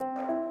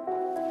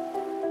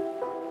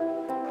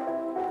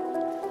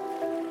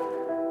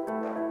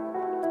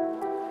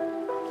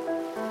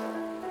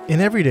In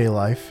everyday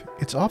life,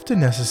 it's often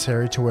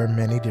necessary to wear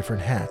many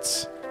different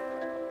hats.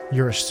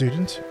 You're a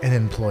student, an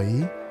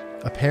employee,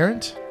 a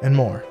parent, and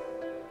more.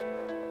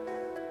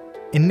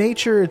 In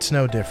nature, it's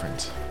no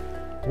different.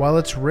 While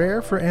it's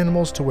rare for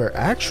animals to wear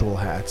actual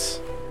hats,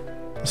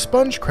 the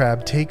sponge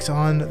crab takes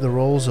on the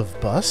roles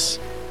of buss,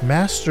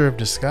 master of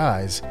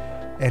disguise,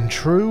 and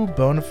true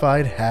bona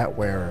fide hat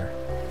wearer.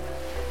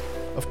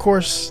 Of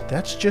course,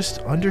 that's just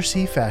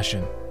undersea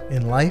fashion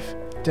in life,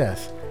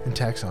 death, and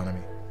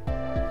taxonomy.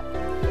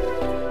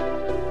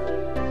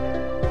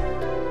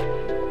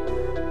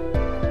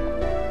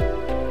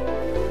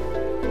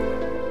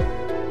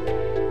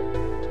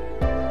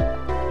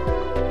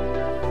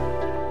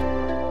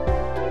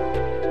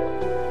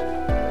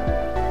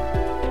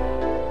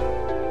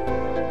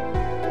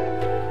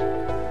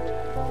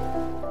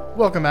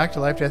 Welcome back to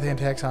Life, Death, and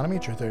Taxonomy.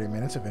 It's your 30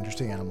 minutes of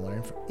interesting animal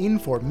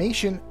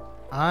information.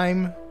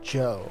 I'm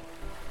Joe.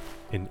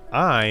 And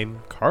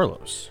I'm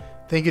Carlos.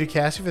 Thank you to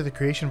Cassie for the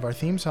creation of our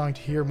theme song.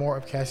 To hear more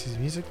of Cassie's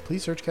music,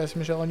 please search Cassie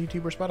Michelle on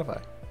YouTube or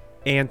Spotify.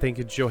 And thank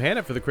you to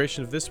Johanna for the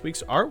creation of this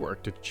week's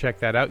artwork. To check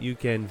that out, you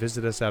can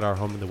visit us at our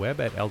home on the web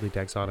at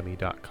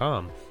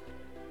ldtaxonomy.com.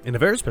 And a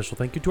very special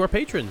thank you to our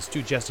patrons,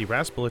 to Jesse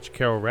Raspulich,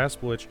 Carol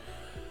Raspulich,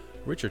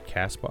 Richard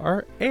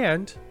Kaspar,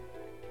 and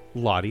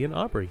Lottie and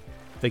Aubrey.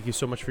 Thank you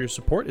so much for your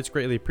support. It's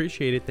greatly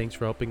appreciated. Thanks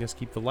for helping us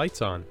keep the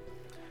lights on.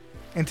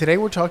 And today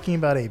we're talking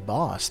about a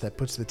boss that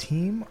puts the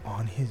team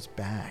on his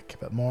back,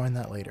 but more on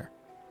that later.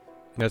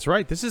 That's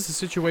right. This is a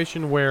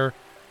situation where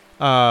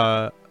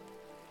Mr.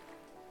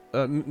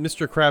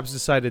 Krabs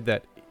decided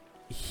that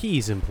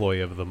he's employee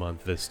of the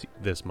month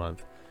this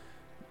month.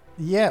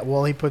 Yeah,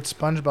 well, he put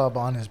SpongeBob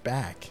on his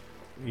back.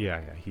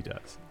 Yeah, he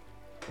does.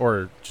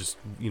 Or just,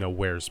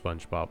 wears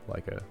SpongeBob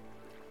like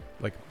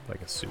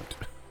a suit.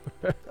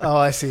 Oh,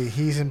 I see.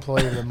 He's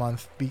employee of the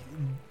month,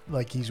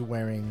 like he's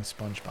wearing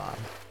SpongeBob.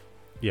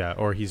 Yeah,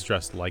 or he's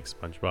dressed like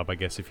SpongeBob, I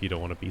guess, if you don't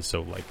want to be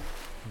so,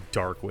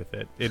 dark with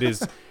it. It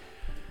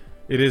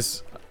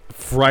is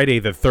Friday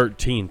the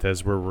 13th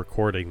as we're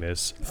recording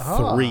this,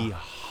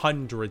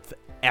 300th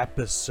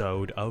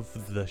episode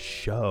of the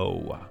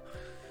show.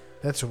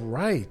 That's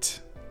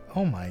right.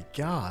 Oh, my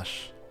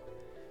gosh.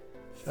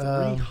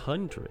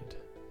 300.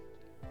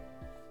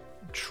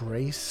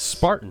 Trace.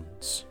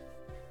 Spartans.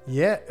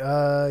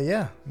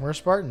 Yeah, we're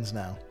Spartans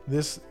now.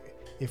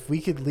 If we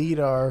could lead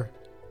our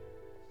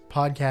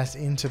podcast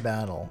into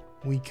battle,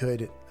 we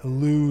could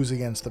lose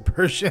against the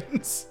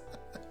Persians.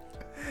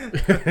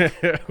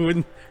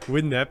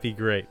 Wouldn't that be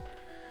great?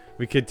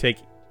 We could take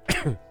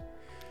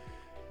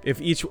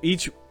if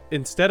each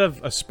instead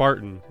of a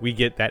Spartan, we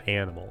get that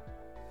animal,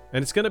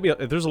 and it's gonna be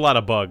there's a lot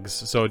of bugs,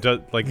 so it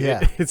does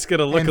it's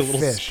gonna look a little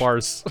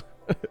sparse.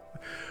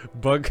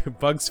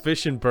 Bugs,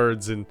 fish, and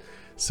birds, and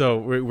so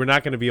we're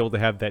not going to be able to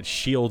have that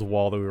shield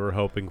wall that we were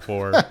hoping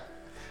for.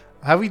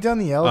 Have we done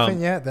the elephant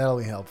yet? That'll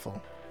be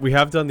helpful. We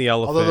have done the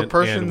elephant. Although the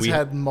Persians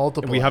had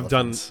multiple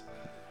elephants.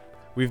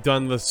 We've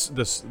done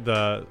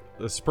the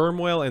sperm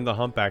whale and the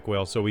humpback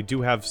whale, so we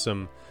do have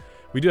some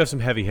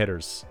heavy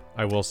hitters,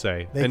 I will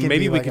say. And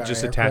maybe we could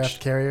just attach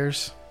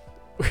carriers.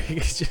 We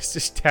could just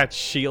attach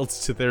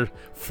shields to their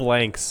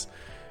flanks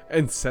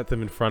and set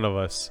them in front of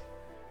us.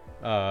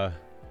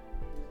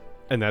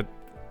 And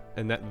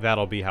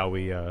that'll be how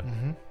we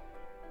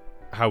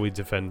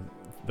defend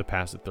the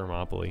pass at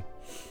Thermopylae.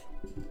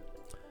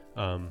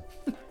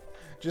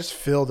 Just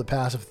fill the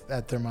pass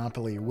at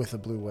Thermopylae with a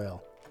blue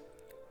whale.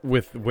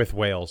 With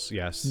whales,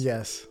 yes.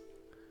 Yes.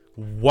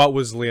 What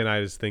was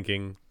Leonidas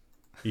thinking?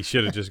 He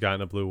should have just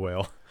gotten a blue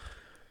whale.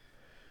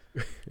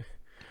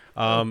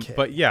 Okay.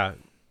 But yeah,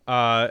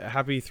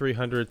 happy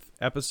 300th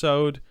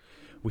episode.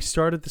 We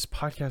started this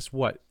podcast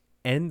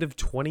end of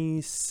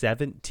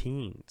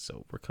 2017,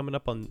 so we're coming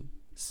up on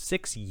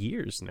 6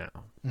 years now.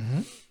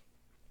 Mm-hmm.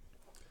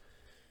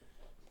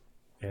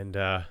 And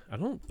I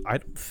don't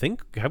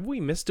think, have we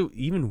missed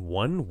even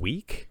 1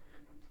 week?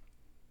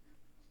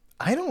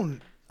 I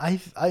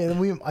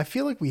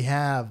feel like we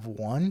have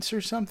once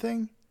or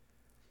something.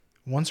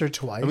 Once or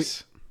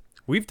twice.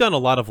 We've done a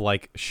lot of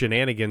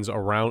shenanigans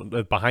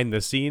around behind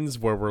the scenes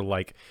where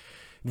we're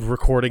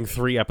recording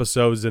 3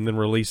 episodes and then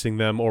releasing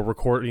them, or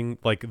recording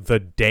the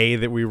day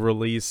that we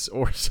release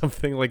or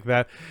something like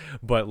that.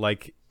 But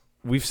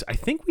I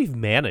think we've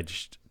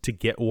managed to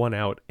get one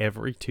out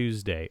every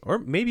Tuesday, or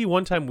maybe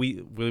one time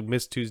we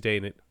missed Tuesday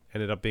and it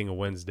ended up being a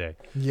Wednesday.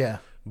 Yeah.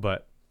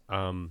 But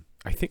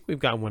I think we've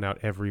gotten one out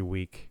every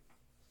week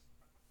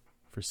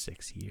for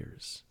 6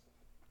 years.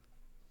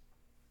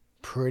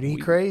 Pretty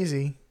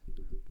crazy.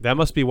 That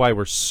must be why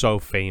we're so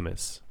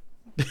famous.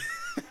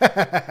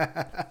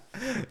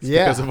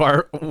 Because of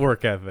our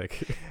work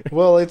ethic.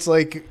 Well, it's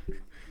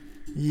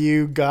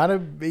you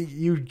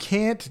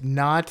can't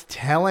not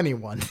tell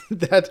anyone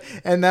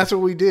and that's what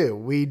we do.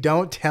 We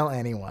don't tell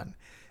anyone.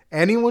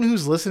 Anyone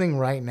who's listening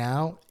right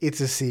now, it's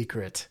a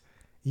secret.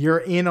 You're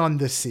in on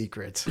the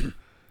secret.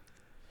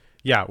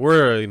 Yeah,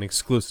 we're an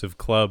exclusive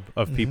club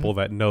of people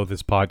that know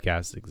this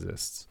podcast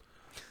exists.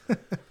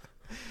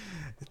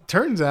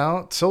 Turns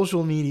out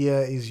social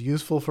media is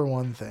useful for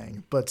one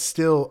thing, but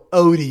still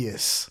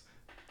odious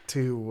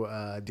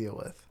to deal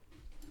with.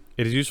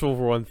 It is useful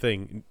for one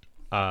thing,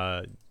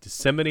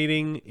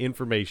 disseminating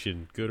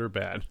information, good or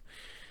bad.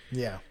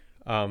 Yeah.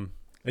 In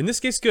this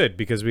case, good,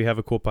 because we have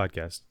a cool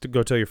podcast. To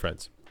go tell your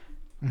friends.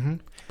 Mm-hmm.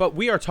 But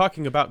we are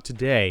talking about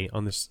today,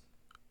 on this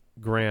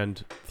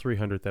grand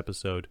 300th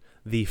episode,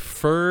 the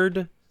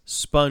furred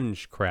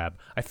sponge crab.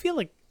 I feel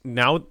like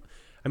now,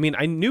 I mean,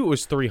 I knew it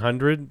was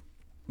 300,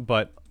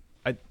 but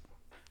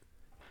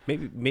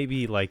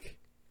maybe like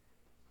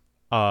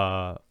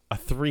a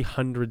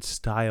 300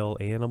 style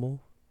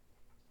animal.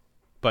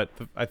 But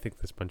I think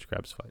the sponge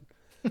crab's fine.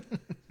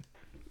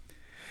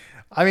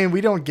 I mean,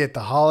 we don't get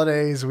the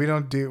holidays. We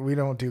don't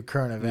do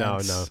current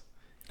events. No.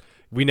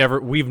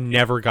 We've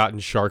never gotten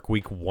Shark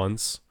Week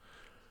once.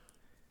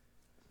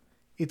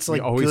 It's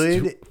like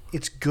good.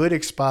 It's good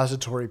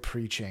expository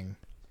preaching.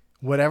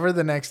 Whatever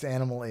the next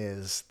animal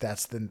is,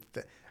 that's the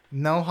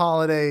no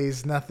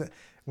holidays, nothing.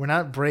 We're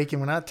not breaking.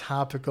 We're not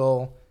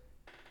topical.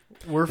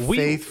 We're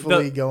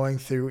faithfully going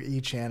through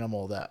each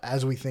animal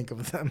as we think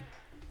of them.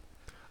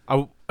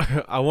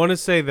 I want to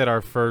say that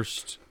our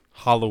first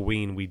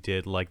Halloween we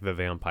did like the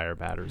vampire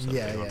bat or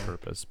something on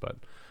purpose, but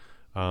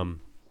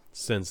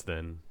since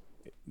then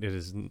it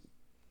is.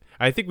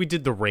 I think we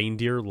did the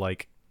reindeer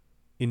like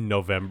in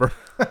November.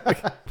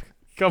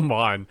 Come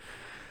on.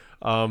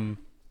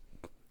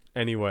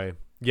 Anyway,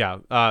 yeah.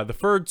 The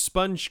furred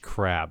sponge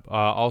crab,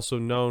 also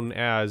known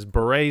as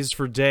berets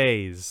for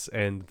days,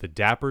 and the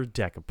dapper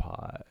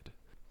decapod.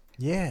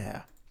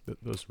 Yeah.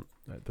 That's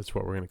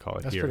what we're gonna call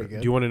it. That's here. pretty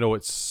good. Do you want to know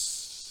what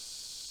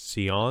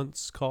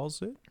Science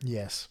calls it?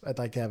 Yes, I'd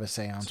like to have a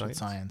seance with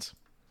science.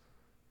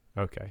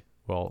 Okay.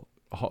 Well,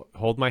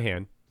 hold my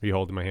hand. Are you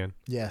holding my hand?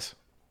 Yes.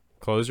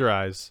 Close your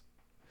eyes.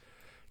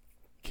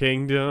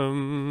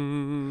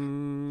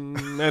 Kingdom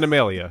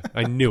Animalia.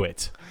 I knew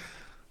it.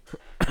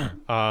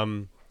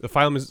 The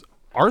phylum is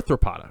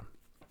Arthropoda.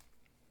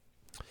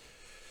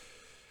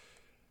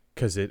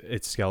 Because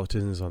its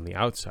skeleton is on the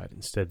outside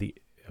instead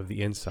of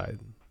the inside,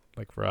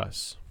 like for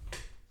us.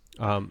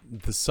 The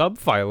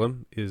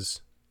subphylum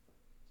is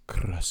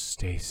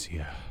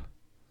Crustacea.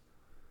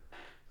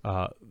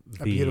 A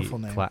beautiful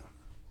name.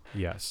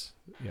 Yes.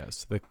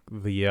 The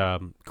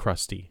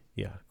crusty,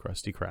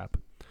 crusty crab.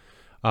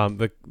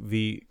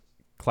 The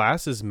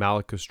class is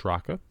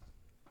Malacostraca.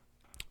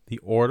 The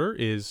order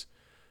is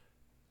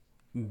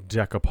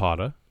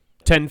Decapoda,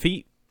 10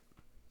 feet.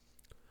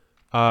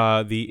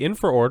 The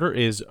infraorder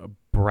is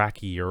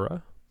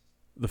Brachyura.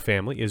 The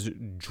family is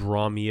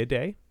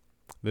Dromaeidae.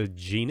 The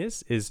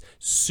genus is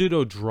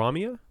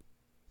Pseudodromia.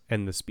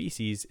 And the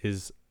species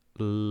is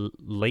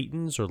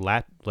latens or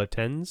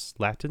latens,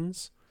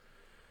 Latens.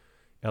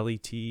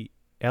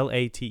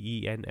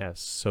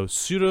 So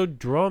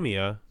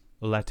Pseudodromia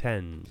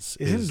latens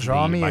is the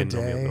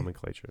binomial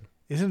nomenclature.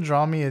 Isn't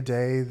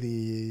Dromaeidae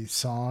the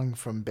song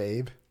from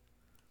Babe?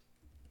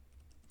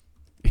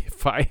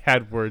 If I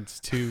had words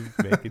to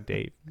make a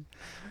date.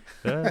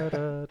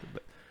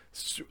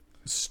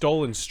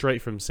 Stolen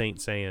straight from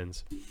St.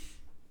 Sands.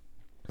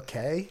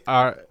 Okay.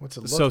 What's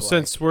it look so like?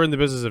 Since we're in the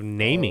business of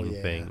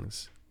naming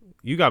things,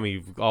 you got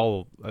me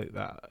all.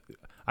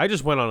 I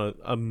just went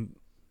on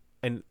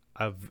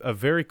a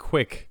very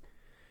quick,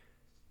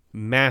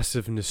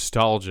 massive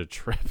nostalgia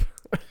trip.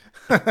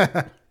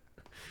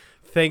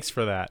 Thanks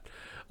for that.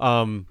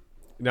 Now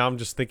I'm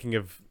just thinking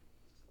of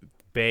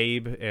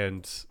Babe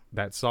and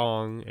that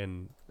song,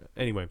 and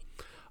anyway,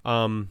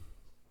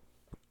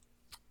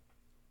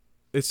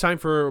 it's time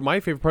for my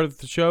favorite part of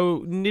the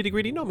show,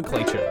 nitty-gritty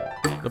nomenclature.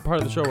 The part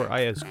of the show where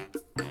I ask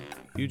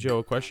you, Joe,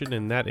 a question,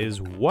 and that is,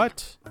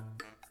 what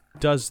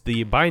does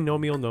the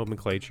binomial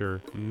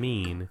nomenclature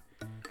mean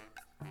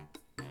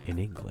in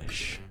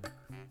English?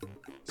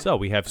 So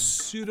we have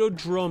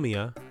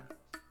Pseudodromia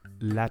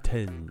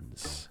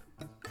latens.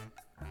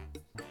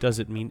 Does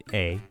it mean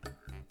A,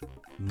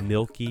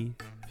 milky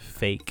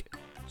fake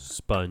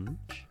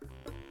sponge?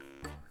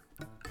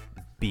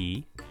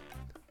 B,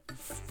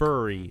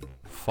 furry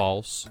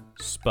false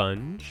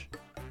sponge?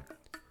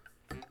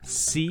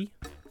 C,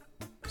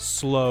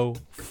 slow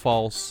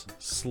false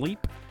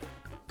sleep?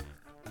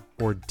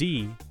 Or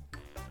D,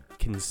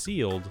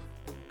 concealed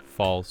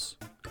false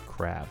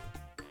crab?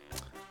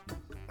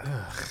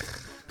 Ugh.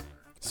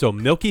 So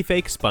milky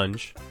fake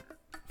sponge,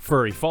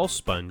 furry false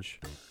sponge,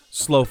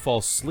 slow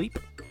false sleep,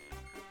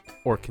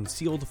 or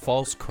concealed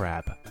false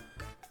crab.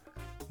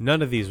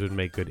 None of these would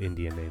make good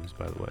Indian names,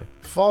 by the way.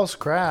 False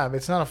crab.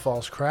 It's not a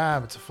false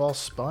crab. It's a false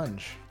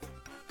sponge.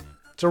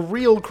 It's a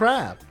real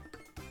crab.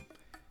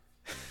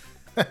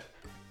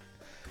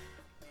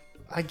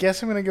 I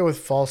guess I'm going to go with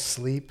false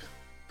sleep.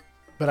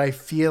 But I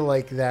feel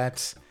like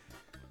that's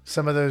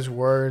some of those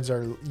words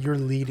are, you're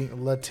leading.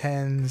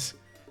 Latens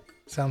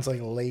sounds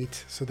like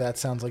late, so that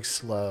sounds like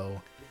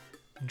slow.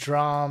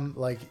 Drom,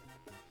 like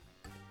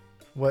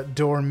what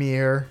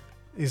dormir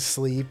is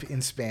sleep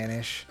in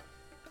Spanish.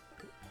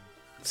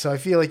 So I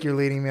feel like you're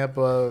leading me up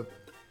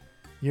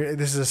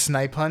this is a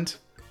snipe hunt,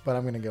 but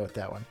I'm going to go with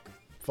that one.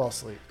 False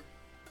sleep.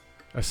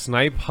 A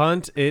snipe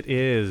hunt it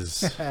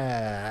is.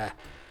 Ugh.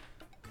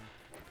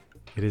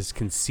 It is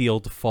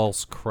concealed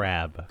false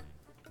crab.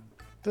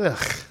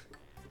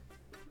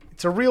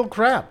 It's a real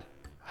crab.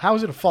 How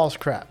is it a false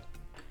crab?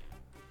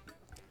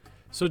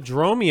 So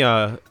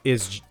Dromia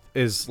is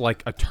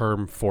like a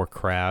term for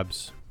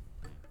crabs.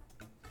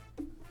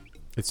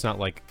 It's not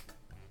like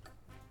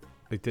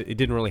it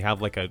didn't really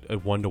have like a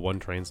one-to-one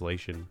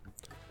translation,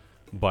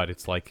 but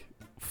it's like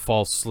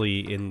falsely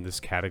in this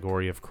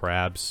category of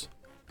crabs.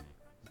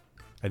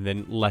 And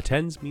then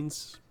latens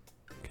means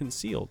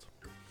concealed.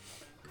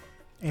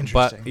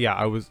 Interesting. But yeah,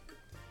 I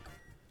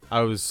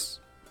was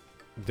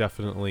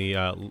definitely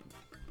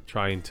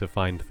trying to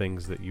find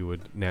things that you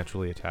would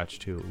naturally attach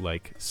to,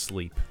 like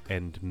sleep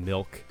and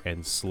milk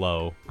and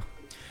slow.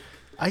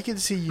 I can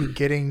see you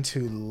getting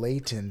to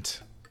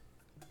latent.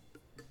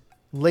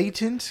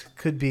 Latent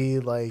could be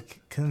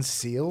like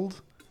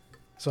concealed,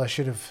 so I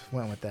should have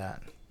went with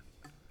that.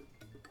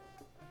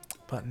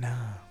 But no.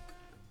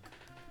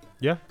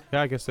 Yeah,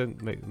 I guess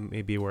that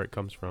may be where it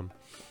comes from.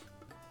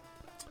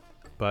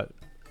 But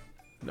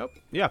nope.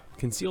 Yeah,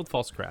 concealed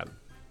false crab.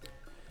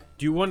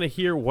 Do you want to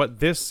hear what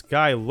this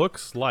guy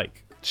looks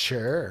like?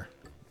 Sure.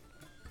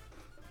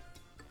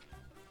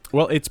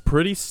 Well, it's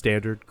pretty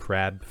standard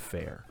crab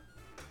fare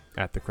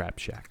at the Crab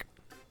Shack.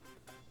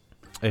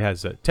 It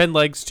has 10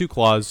 legs, 2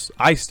 claws,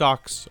 eye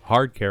stalks,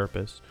 hard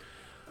carapace.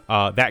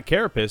 That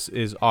carapace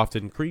is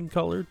often cream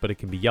colored, but it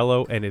can be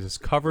yellow, and it is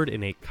covered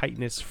in a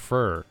chitinous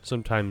fur,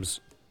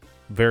 sometimes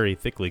very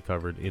thickly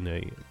covered in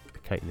a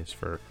chitinous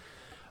fur.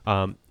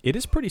 It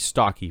is pretty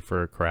stocky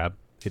for a crab.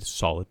 It is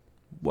solid,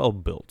 well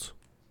built,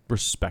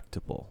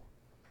 respectable.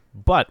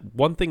 But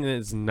one thing that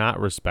is not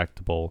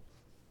respectable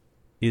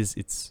is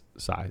its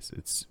size.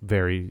 It's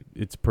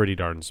pretty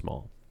darn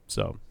small.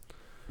 So,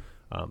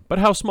 but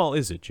how small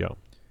is it, Joe?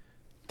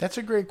 That's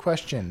a great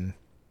question.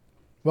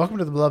 Welcome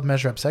to the Beloved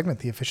Measure Up segment,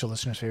 the official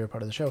listener's favorite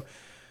part of the show.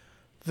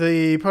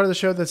 The part of the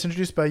show that's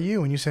introduced by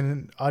you when you send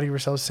an audio of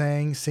yourself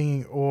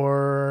singing,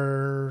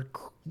 or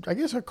I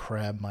guess a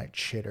crab might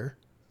chitter.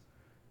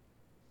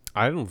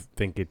 I don't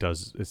think it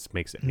does. It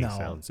makes any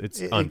sounds.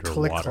 It underwater. It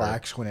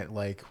click-clacks when it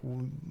like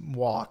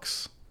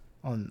walks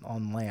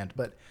on land.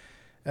 But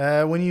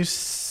when you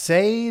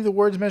say the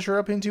words measure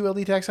up into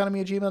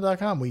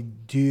ldtaxonomy@gmail.com, we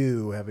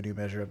do have a new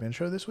measure up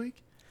intro this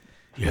week.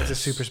 Yes. It's a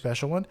super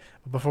special one.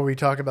 But before we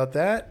talk about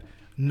that,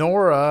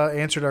 Nora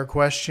answered our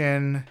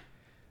question.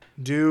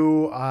 Is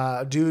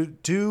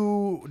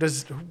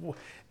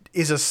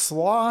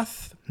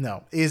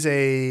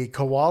a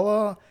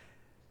koala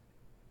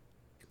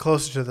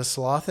closer to the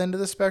sloth end of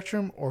the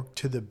spectrum or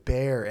to the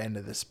bear end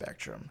of the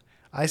spectrum?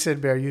 I said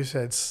bear, you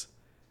said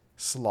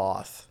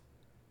sloth.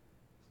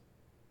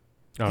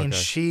 Okay. And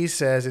she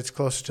says it's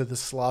closer to the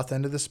sloth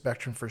end of the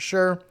spectrum for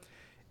sure,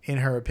 in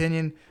her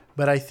opinion.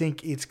 But I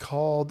think it's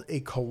called a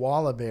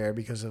koala bear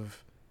because it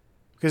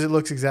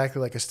looks exactly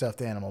like a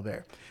stuffed animal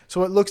bear.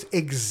 So it looks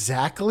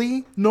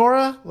exactly,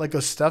 Nora, like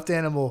a stuffed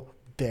animal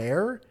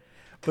bear,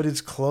 but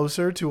it's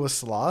closer to a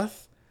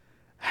sloth?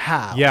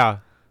 How? Yeah,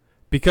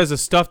 because a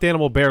stuffed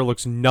animal bear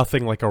looks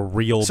nothing like a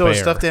real bear. So a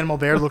stuffed animal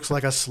bear looks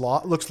like a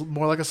sloth, looks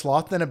more like a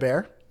sloth than a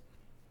bear?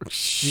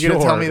 Sure, You're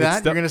going to tell me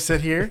that? You're going to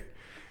sit here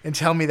and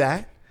tell me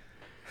that?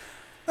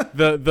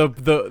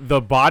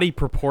 The body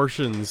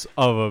proportions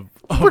of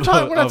a We're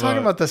not talking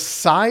about the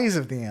size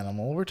of the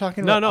animal. We're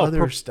talking about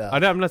other stuff.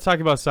 I'm not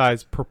talking about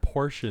size.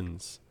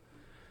 Proportions.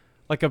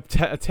 Like a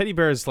teddy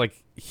bear is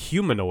like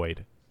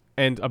humanoid,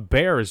 and a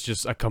bear is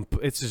just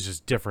it's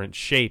just different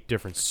shape,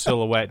 different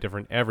silhouette,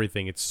 different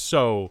everything. It's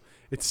so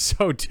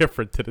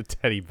different than a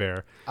teddy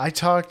bear. I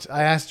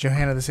asked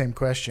Johanna the same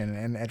question,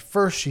 and at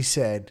first she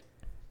said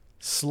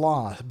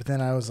sloth, but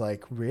then I was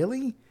like,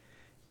 really?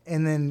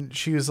 And then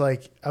she was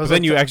like,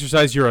 you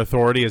exercised your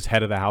authority as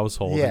head of the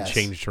household yes. and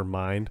changed her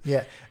mind.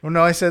 Yeah. Well,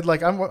 no, I said,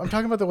 like, I'm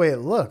talking about the way it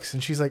looks.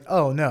 And she's like,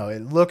 oh, no,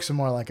 it looks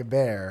more like a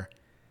bear,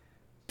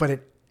 but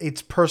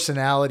its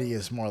personality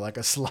is more like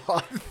a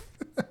sloth.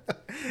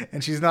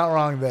 And she's not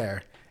wrong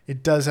there.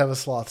 It does have a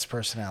sloth's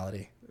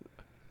personality.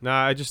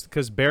 Nah,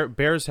 because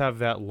bears have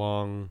that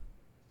long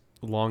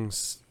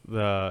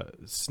the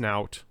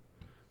snout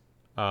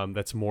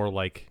that's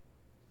more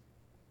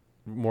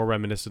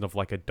reminiscent of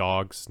like a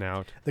dog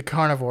snout. The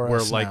carnivore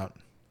snout.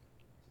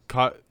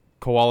 Like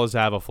koalas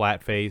have a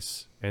flat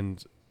face,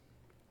 and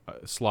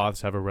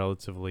sloths have a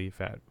relatively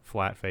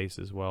flat face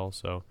as well.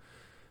 So,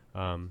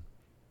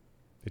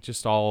 it's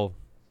just all.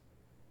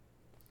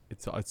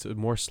 It's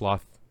more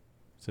sloth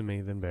to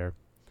me than bear.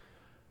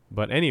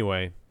 But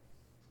anyway,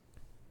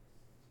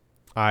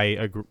 I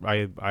agree.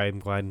 I'm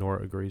glad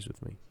Nora agrees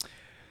with me.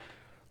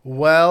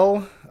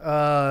 Well,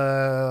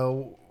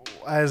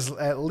 as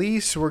at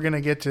least we're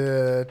gonna get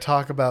to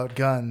talk about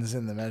guns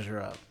in the measure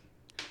up.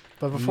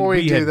 But before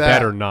we do that,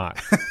 better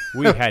not.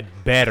 We had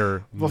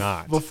better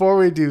not. Before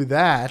we do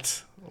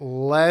that,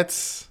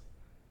 let's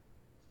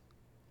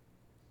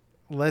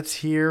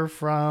hear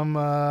from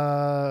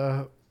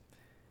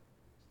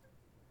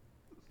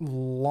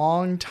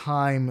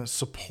longtime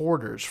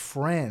supporters,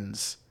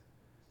 friends,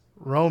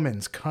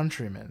 Romans,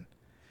 countrymen,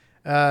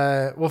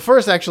 Well,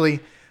 first, actually,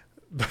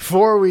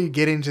 before we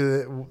get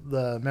into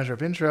the Measure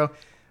Up intro,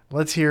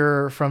 let's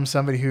hear from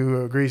somebody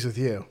who agrees with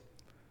you.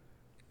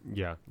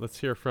 Yeah, let's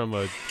hear from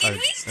an Can we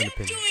stop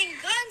opinion. doing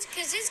guns?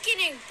 Because it's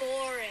getting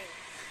boring.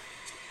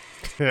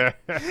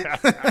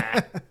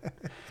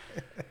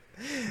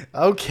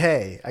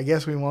 Okay, I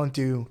guess we won't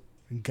do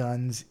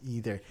guns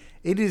either.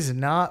 It is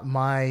not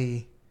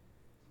my...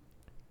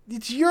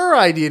 It's your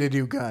idea to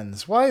do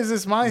guns. Why is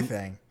this my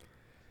thing?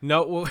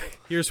 No, well,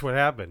 here's what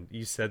happened.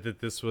 You said that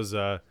this was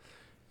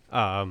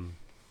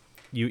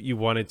you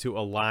wanted to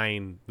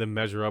align the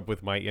Measure Up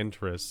with my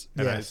interests,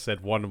 and I Yes.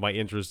 said one of my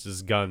interests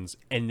is guns,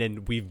 and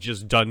then we've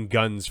just done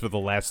guns for the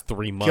last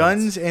 3 months.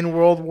 Guns in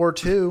World War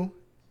II.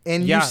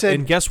 And yeah, you said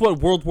and guess what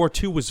World War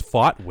II was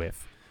fought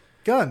with?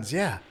 guns,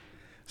 yeah.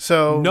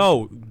 So...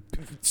 No,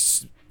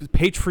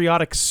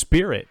 patriotic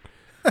spirit.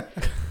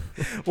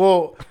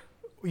 Well,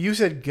 you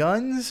said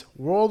guns,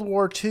 World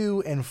War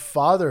II, and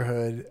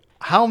fatherhood.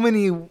 How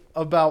many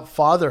about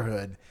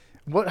fatherhood?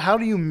 How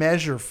do you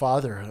measure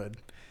fatherhood?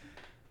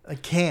 I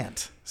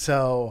can't.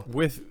 So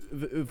With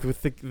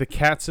the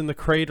cats in the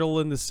cradle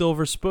and the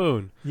silver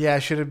spoon. yeah, I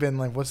should have been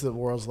like, what's the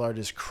world's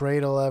largest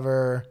cradle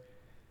ever?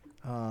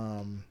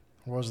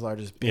 World's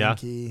largest Yeah.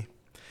 binky.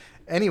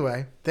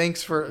 Anyway,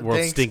 thanks.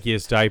 World's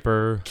stinkiest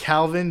diaper.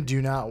 Calvin, do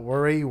not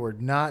worry. We're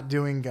not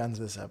doing guns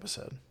this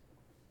episode.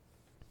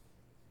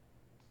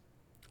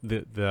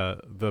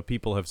 The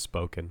people have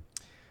spoken.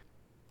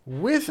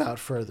 Without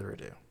further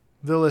ado,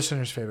 the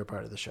listener's favorite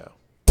part of the show.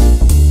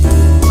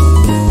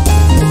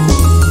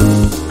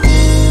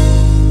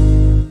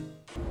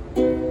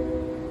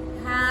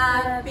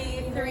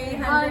 Happy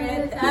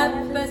 300th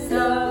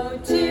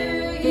episode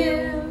to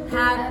you.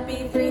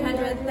 Happy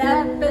 300th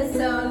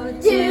episode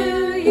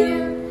to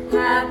you.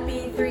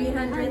 Happy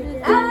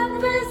 300th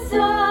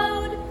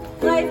episode.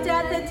 Life,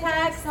 death, and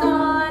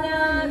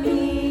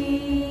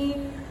taxonomy.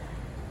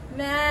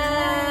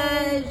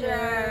 Measure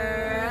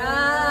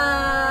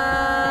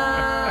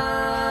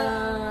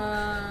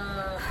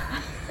up.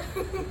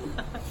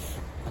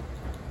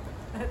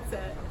 That's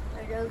it.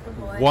 There goes the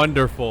boy.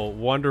 Wonderful,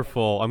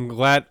 wonderful. I'm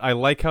glad. I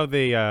like how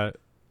they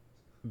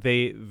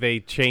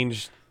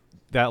changed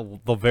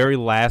the very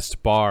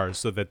last bar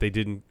so that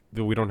that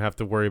we don't have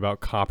to worry about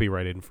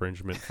copyright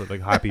infringement for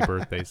the happy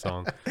birthday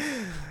song.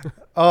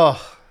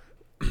 Oh,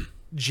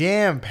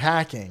 jam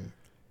packing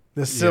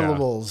the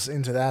syllables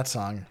into that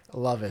song.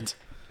 Love it.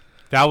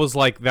 That was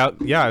like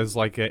that. Yeah, it was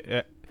like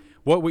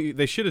what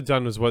they should have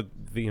done was what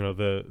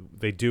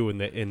they do in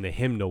the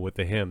hymnal with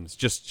the hymns.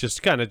 Just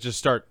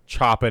start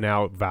chopping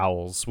out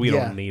vowels. We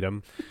Yeah. don't need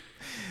them.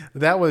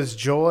 That was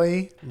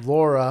Joy,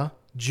 Laura,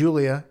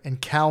 Julia,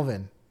 and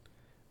Calvin,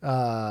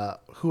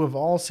 who have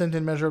all sent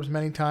in measure ups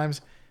many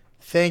times.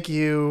 Thank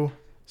you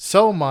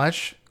so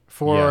much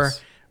for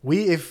Yes.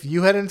 if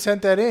you hadn't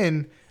sent that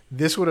in,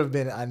 this would have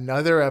been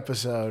another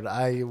episode.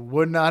 I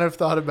would not have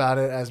thought about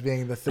it as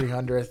being the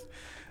 300th.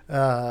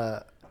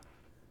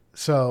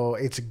 So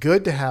it's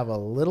good to have a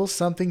little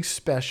something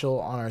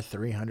special on our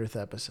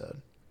 300th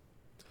episode.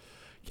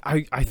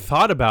 I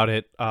thought about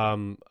it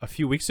a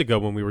few weeks ago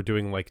when we were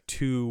doing like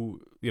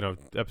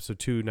episode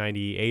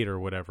 298 or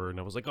whatever, and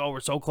I was like, oh,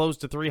 we're so close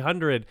to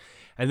 300,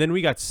 and then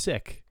we got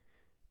sick,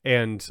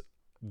 and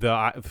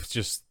the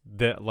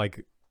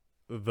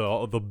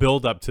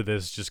build up to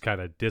this just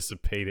kind of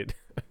dissipated.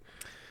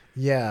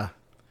 Yeah.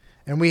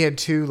 And we had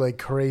 2 like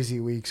crazy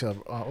weeks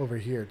of over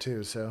here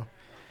too, so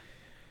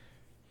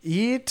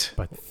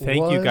But thank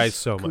you was guys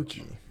so much.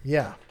 kooky.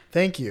 Yeah.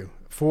 Thank you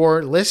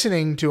for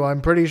listening to,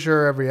 I'm pretty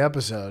sure, every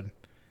episode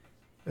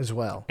as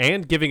well.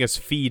 And giving us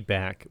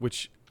feedback,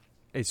 which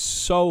is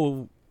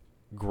so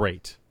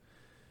great,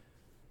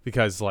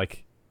 because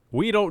like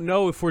we don't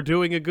know if we're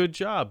doing a good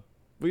job.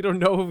 We don't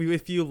know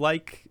if you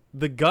like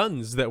the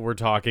guns that we're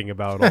talking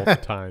about all the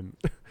time.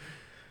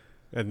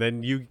 And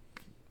then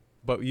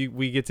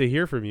we get to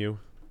hear from you.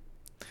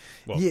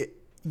 Well,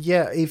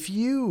 Yeah, if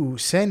you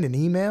send an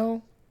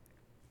email,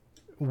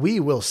 we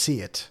will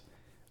see it.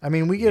 I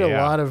mean, we get a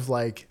Yeah. lot of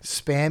like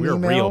spam we're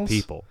emails. real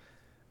people.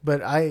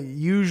 But I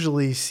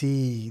usually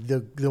see the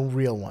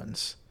real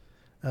ones.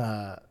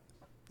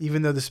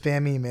 Even though the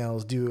spam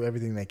emails do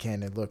everything they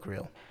can to look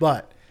real.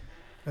 But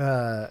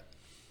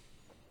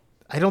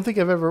I don't think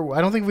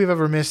we've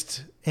ever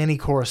missed any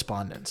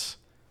correspondence.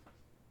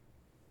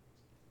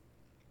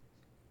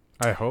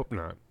 I hope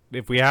not.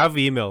 If we have,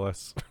 email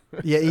us.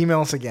 Yeah, email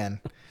us again.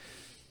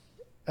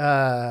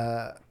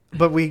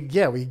 But we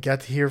got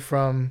to hear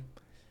from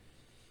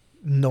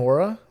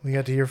Nora. We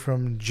got to hear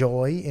from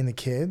Joy and the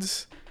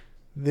kids.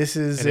 This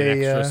is And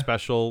an extra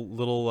special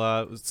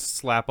little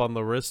slap on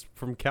the wrist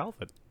from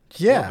Calvin.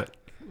 yeah. Love it.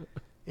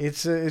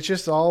 It's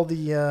just all of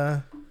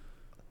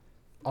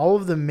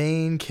the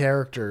main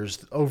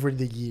characters over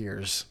the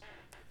years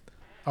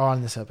are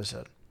on this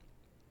episode.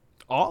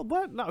 All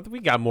what? No, we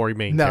got more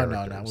main No,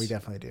 characters. we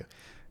definitely do.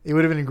 It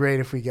would have been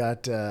great if we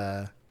got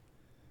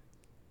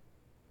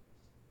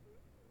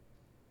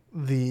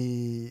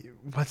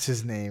what's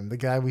his name? The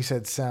guy we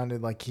said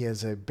sounded like he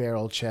has a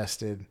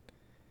barrel-chested.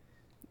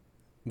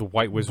 The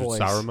White Wizard Voice.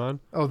 Saruman.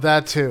 Oh,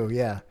 that too,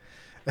 yeah.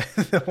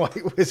 The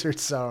White Wizard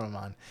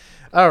Saruman.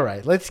 All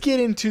right, let's get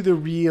into the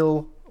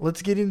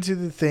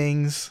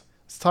things.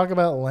 Let's talk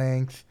about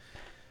length.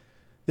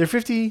 They're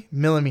 50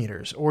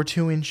 millimeters or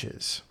 2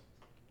 inches.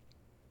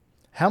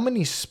 How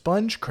many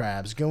sponge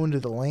crabs go into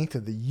the length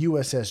of the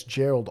USS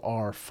Gerald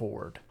R.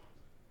 Ford?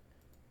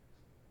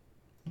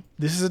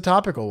 This is a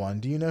topical one.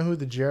 Do you know who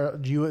do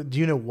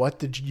you know what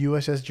the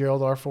USS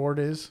Gerald R. Ford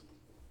is?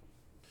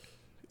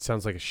 It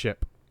sounds like a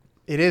ship.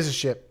 It is a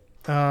ship.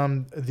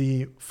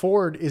 The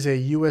Ford is a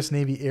U.S.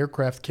 Navy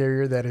aircraft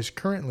carrier that is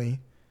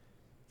currently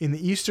in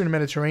the Eastern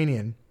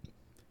Mediterranean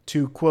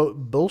to,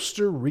 quote,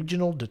 bolster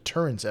regional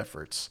deterrence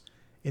efforts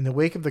in the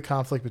wake of the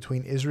conflict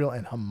between Israel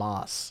and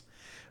Hamas.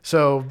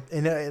 So,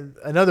 in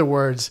other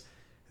words,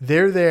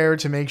 they're there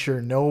to make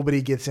sure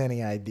nobody gets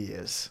any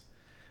ideas.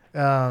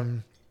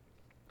 I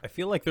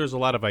feel like there's a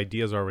lot of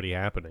ideas already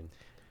happening.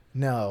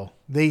 No,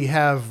 they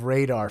have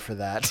radar for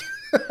that.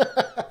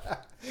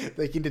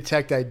 They can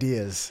detect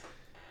ideas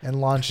and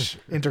launch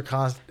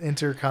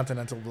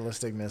intercontinental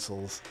ballistic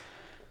missiles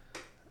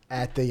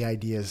at the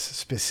ideas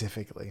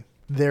specifically.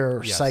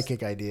 They're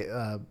psychic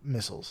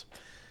missiles.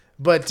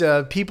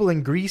 But people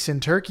in Greece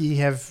and Turkey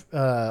have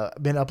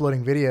been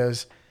uploading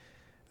videos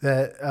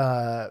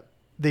that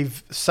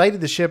they've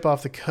sighted the ship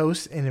off the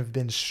coast and have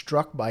been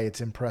struck by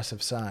its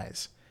impressive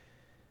size.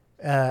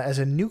 As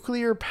a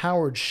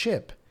nuclear-powered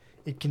ship,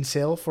 it can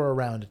sail for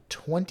around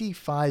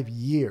 25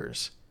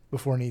 years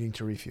before needing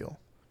to refuel.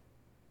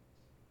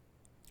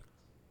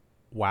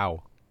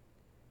 Wow.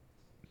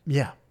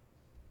 Yeah.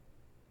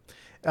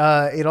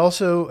 It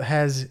also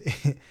has...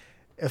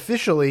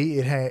 Officially,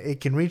 it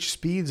can reach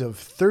speeds of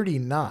 30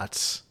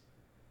 knots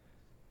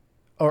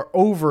or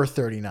over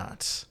 30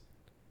 knots.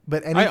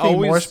 But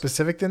anything more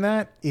specific than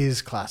that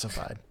is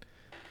classified.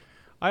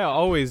 I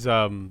always,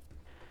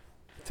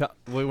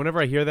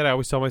 whenever I hear that, I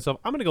always tell myself,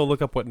 I'm going to go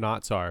look up what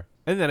knots are.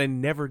 And then I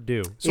never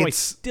do. So I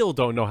still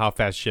don't know how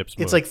fast ships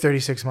move. It's like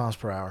 36 miles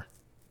per hour.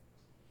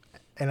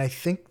 And I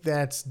think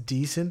that's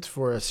decent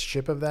for a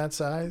ship of that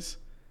size.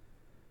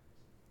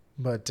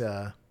 But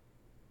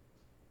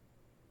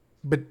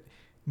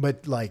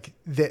like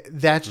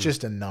that's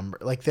just a number.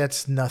 Like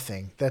that's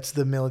nothing. That's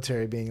the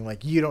military being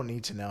like, you don't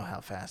need to know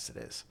how fast it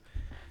is.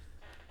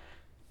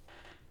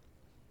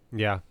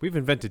 Yeah, we've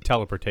invented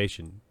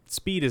teleportation.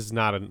 Speed is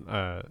not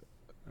a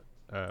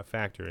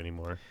factor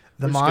anymore.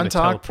 The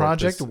Montauk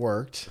project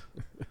worked.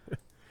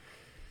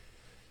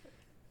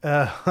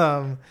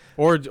 Or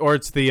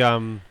it's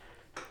the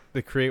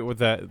create with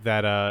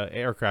that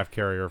aircraft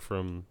carrier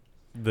from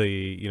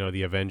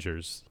the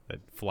Avengers that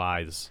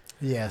flies.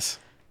 Yes.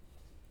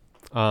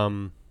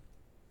 All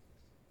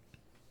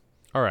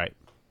right.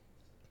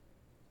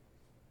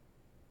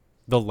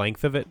 The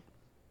length of it?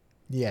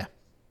 Yeah.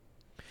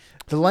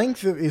 The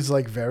length is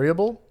like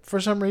variable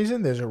for some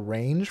reason. There's a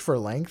range for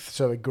length,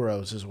 so it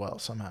grows as well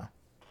somehow.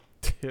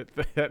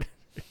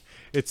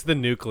 It's the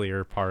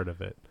nuclear part of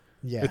it.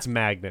 Yeah. It's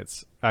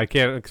magnets. I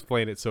can't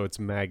explain it, so it's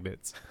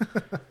magnets.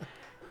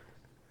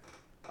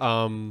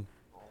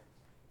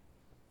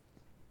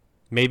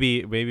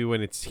 Maybe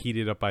when it's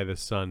heated up by the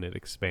sun, it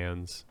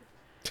expands.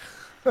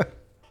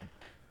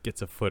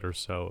 Gets a foot or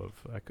so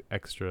of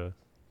extra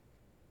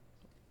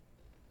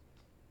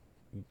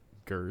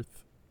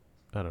girth.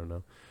 I don't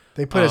know.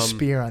 They put a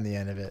spear on the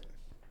end of it.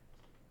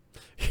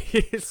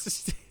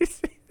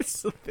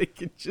 So they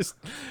can just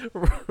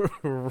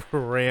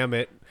ram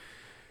it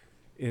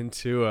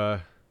into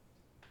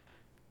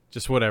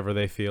just whatever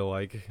they feel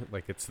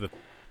like it's the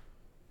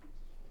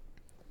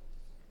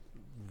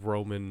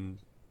Roman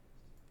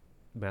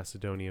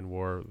Macedonian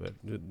War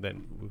that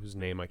whose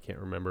name I can't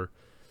remember.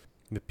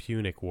 The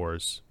Punic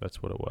Wars.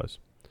 That's what it was.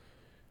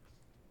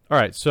 All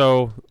right,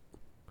 so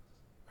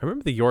I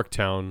remember the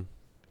Yorktown.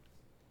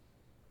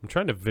 I'm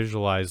trying to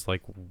visualize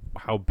like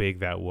how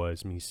big that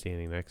was, me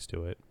standing next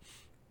to it.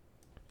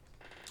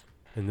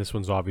 And this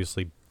one's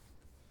obviously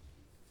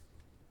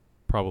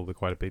probably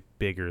quite a bit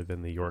bigger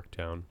than the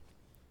Yorktown.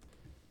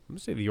 I'm going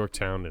to say the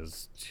Yorktown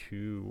is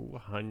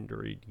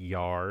 200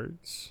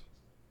 yards.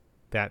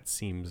 That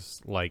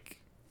seems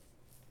like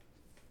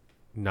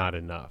not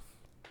enough.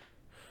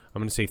 I'm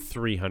going to say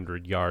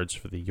 300 yards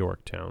for the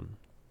Yorktown.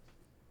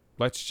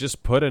 Let's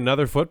just put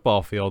another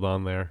football field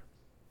on there.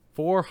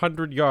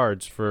 400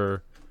 yards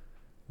for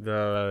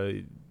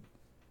the...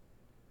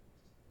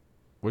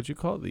 What'd you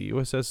call it? The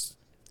USS...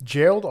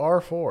 Gerald R.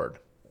 Ford.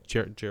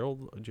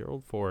 Gerald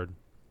Ford.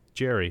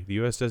 Jerry. The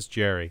USS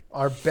Jerry.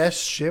 Our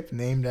best ship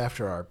named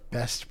after our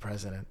best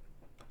president.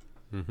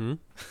 Mm-hmm.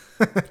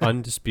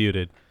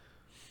 Undisputed.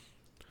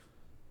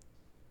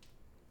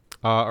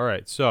 All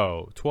right,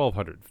 so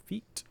 1,200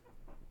 feet.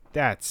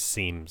 That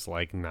seems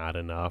like not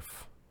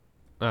enough.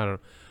 I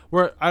don't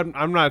know.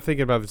 I'm not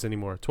thinking about this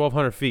anymore.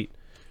 1,200 feet.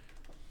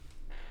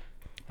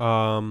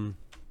 All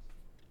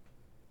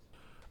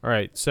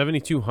right,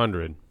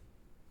 7,200.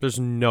 There's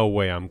no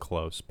way I'm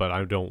close, but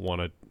I don't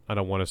want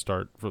to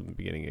start from the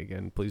beginning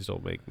again. Please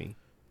don't make me.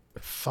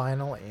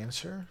 Final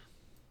answer?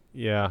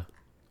 Yeah.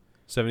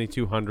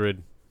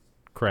 7,200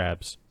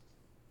 crabs?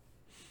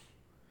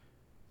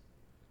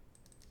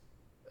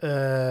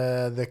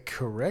 The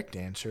correct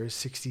answer is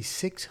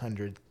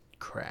 6,600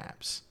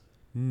 crabs.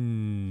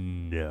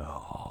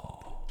 No.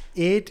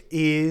 It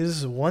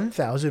is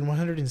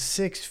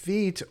 1,106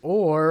 feet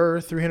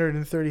or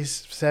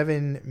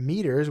 337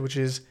 meters, which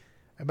is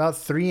about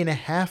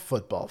 3.5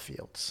 football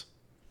fields.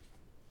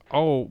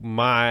 Oh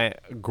my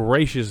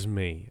gracious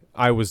me.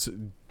 I was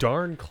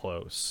darn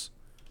close.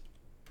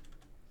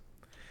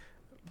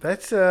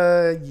 That's,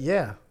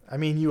 yeah. I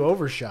mean, you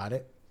overshot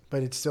it,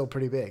 but it's still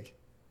pretty big.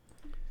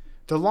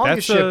 The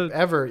longest That's ship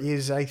ever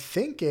is, I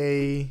think,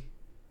 a...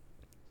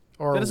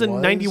 Or That is a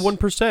was-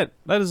 91%.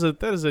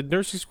 That is a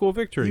nursing school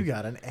victory. You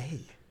got an A.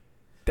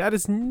 That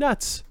is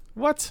nuts.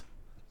 What?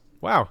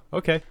 Wow.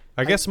 Okay.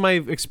 I guess my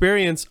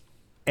experience,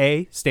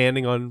 A,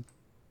 standing on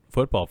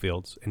football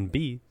fields, and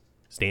B,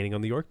 standing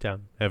on the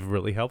Yorktown have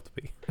really helped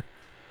me.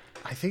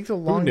 I think the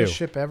knew? longest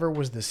ship ever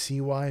was the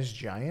Seawise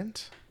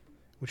Giant,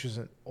 which is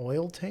an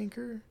oil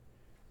tanker.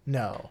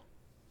 No.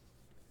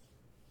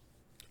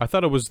 I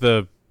thought it was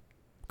the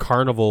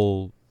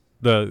Carnival,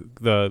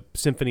 the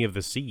Symphony of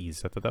the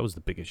Seas. I thought that was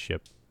the biggest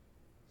ship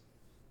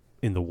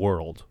in the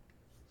world.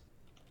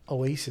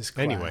 Oasis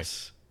class. Anyway.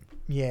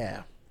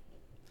 Yeah.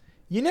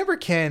 You never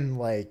can,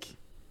 like...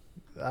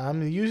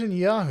 I'm using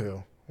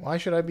Yahoo. Why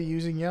should I be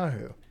using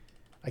Yahoo?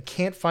 I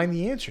can't find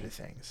the answer to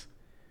things.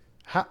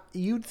 How,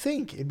 you'd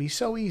think it'd be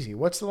so easy.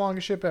 What's the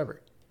longest ship ever?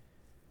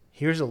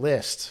 Here's a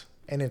list,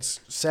 and it's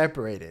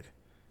separated.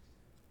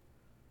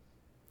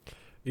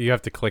 You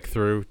have to click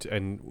through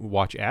and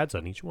watch ads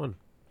on each one.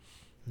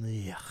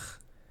 Yuck.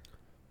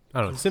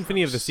 I don't know.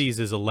 Symphony of the Gross. Seas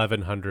is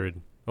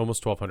 1,100,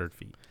 almost 1,200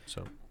 feet.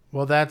 So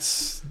Well,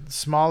 that's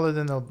smaller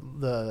than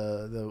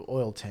the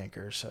oil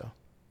tanker, so...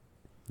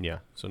 yeah,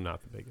 so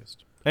not the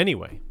biggest.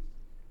 Anyway,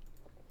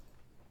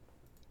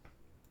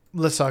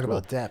 Let's talk Cool.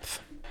 about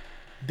depth.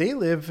 They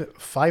live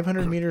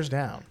 500 meters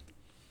down.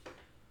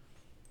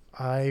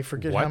 I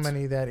forget how What?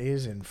 many that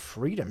is in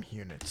freedom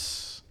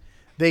units.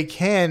 They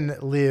can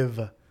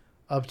live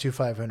up to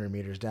 500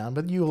 meters down,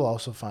 but you'll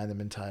also find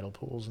them in tidal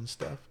pools and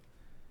stuff.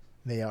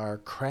 They are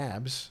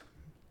crabs.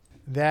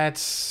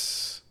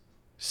 That's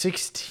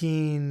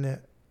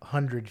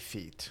 1,600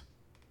 feet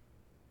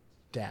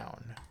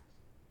down.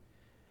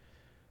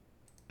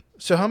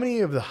 So how many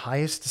of the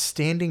highest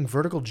standing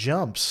vertical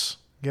jumps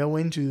go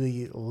into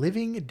the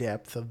living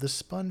depth of the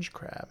sponge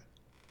crab?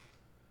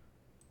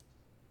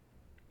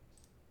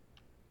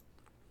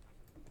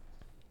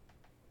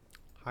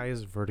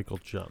 highest vertical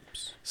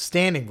jumps.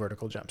 Standing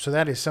vertical jump. So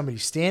that is somebody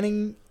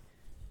standing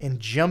and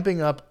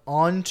jumping up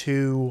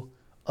onto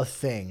a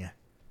thing.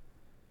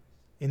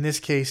 In this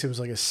case, it was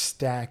like a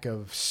stack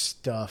of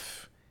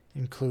stuff,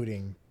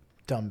 including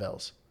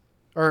dumbbells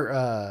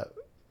or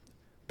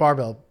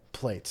barbell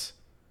plates.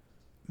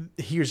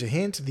 Here's a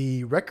hint.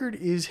 The record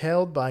is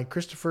held by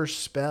Christopher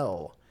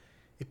Spell,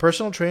 a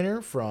personal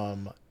trainer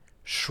from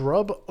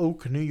Shrub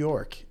Oak, New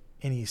York,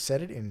 and he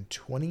set it in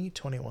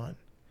 2021.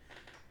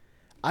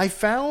 I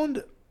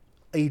found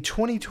a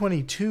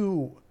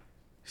 2022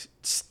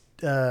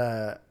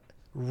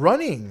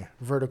 running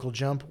vertical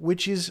jump,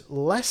 which is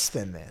less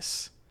than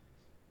this.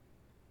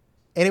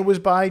 And it was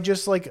by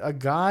just like a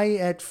guy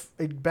at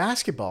a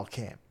basketball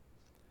camp.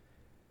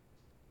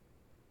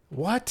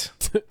 What?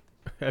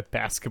 At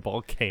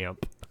basketball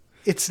camp.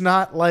 It's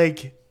not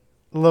like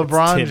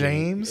LeBron Timmy,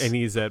 James. and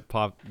he's at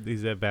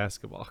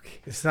basketball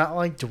camp. It's not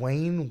like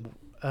Dwayne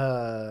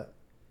The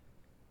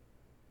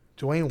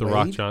Wade.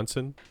 Rock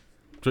Johnson.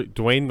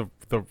 Dwayne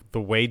the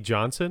Wade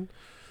Johnson.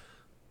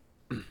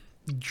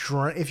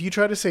 If you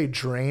try to say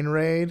Drain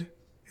Raid,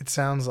 it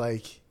sounds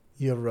like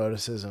you have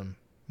eroticism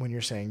when you're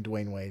saying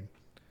Dwayne Wade.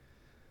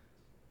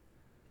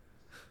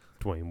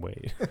 Dwayne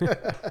Wade.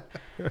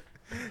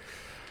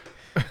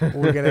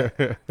 We're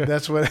gonna.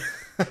 That's what.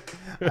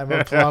 I'm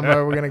a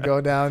plumber. We're gonna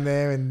go down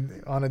there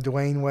and on a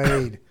Dwayne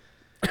Wade,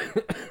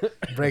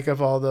 break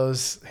up all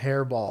those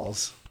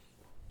hairballs.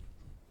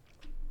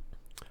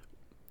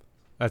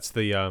 That's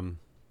the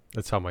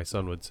that's how my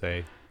son would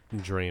say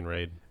drain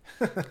raid.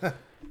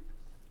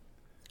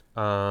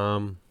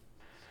 Oh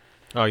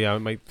yeah,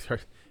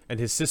 and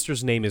his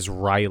sister's name is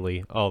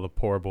Riley. Oh, the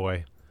poor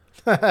boy.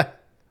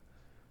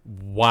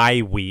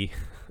 Why we?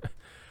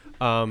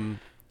 All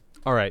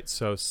right,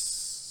 so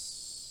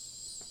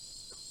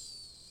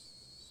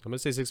I'm gonna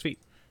say 6 feet.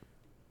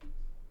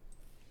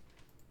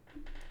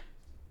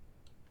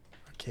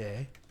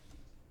 Okay.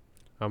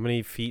 How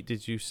many feet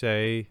did you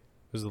say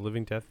was the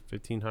living depth?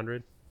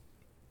 1,500.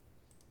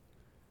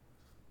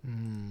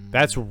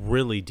 That's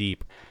really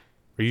deep.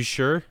 Are you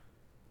sure?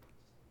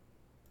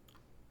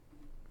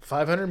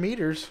 500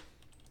 meters.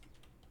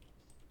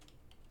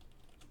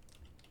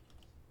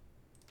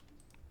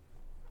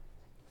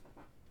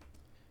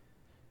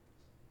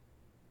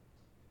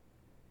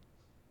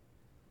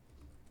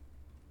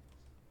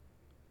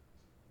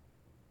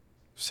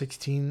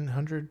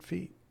 $1,600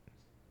 feet.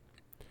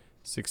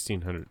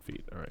 1,600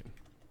 feet. All right.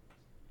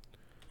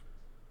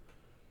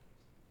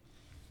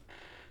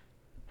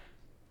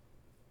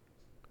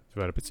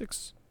 Divided by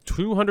 6.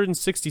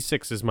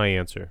 266 is my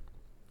answer.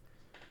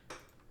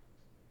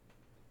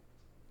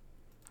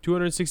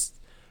 260.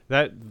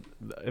 That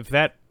if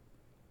that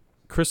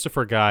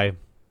Christopher guy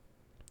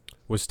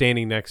was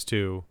standing next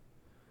to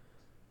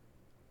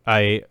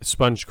a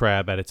sponge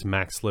crab at its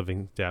max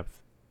living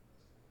depth,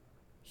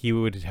 he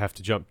would have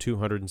to jump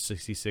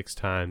 266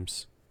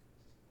 times,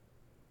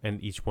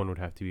 and each one would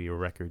have to be a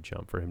record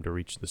jump for him to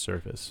reach the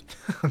surface.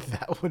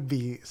 That would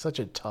be such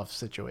a tough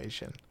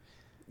situation.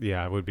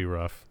 Yeah, it would be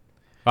rough.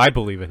 I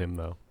believe in him,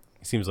 though.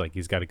 He seems like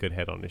he's got a good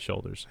head on his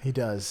shoulders. He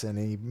does, and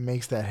he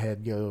makes that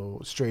head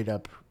go straight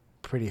up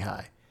pretty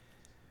high.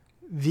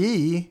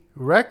 The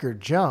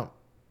record jump.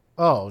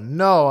 Oh,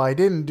 no, I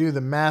didn't do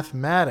the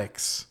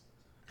mathematics.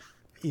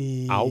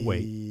 I'll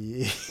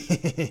wait.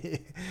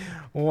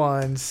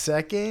 1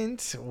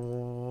 second.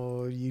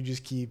 Oh, you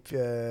just keep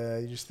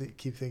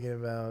keep thinking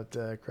about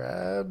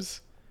crabs.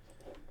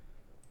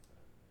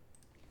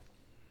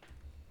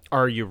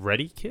 Are you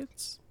ready,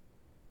 kids?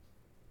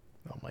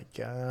 Oh my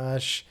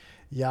gosh.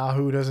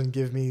 Yahoo doesn't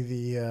give me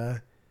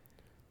the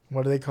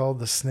what are they called?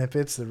 The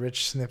snippets, the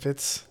rich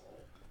snippets.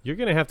 You're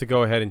going to have to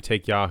go ahead and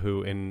take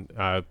Yahoo and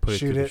put it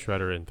Shoot through it. the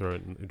shredder and throw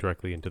it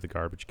directly into the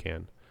garbage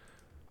can.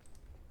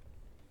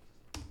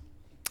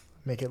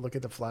 Make it look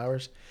at the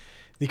flowers.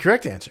 The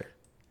correct answer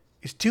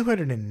is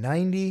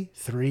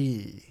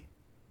 293.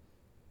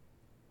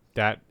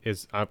 That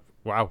is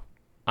wow.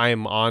 I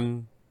am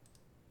on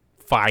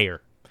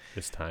fire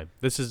this time.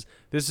 This is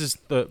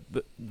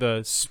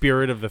the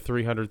spirit of the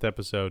 300th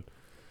episode.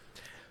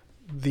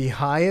 The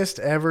highest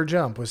ever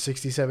jump was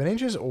 67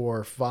 inches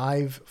or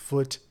 5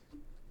 foot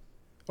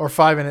or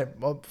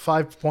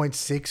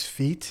 5.6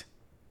 feet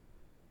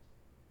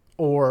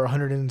or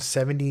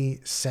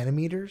 170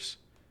 centimeters.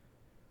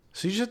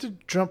 So you just have to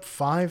jump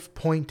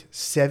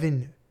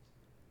 5.7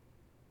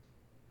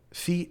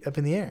 feet up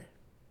in the air.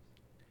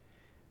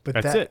 But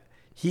That's it.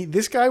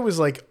 This guy was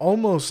like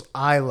almost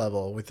eye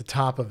level with the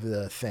top of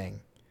the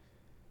thing.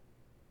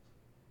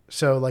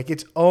 So like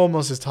it's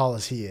almost as tall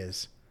as he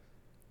is.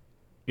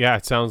 Yeah,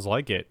 it sounds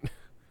like it.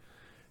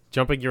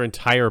 Jumping your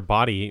entire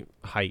body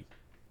height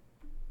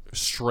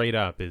straight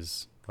up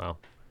is, well.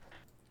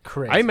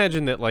 Crazy. I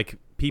imagine that like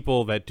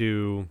people that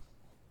do,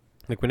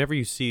 like whenever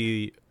you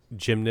see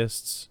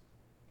gymnasts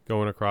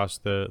going across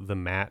the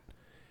mat,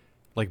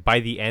 like by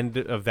the end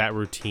of that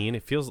routine,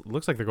 it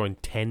looks like they're going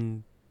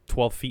 10,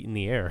 12 feet in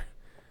the air.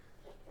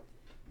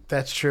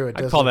 That's true. It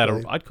does I'd call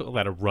look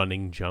that a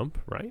running jump,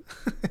 right?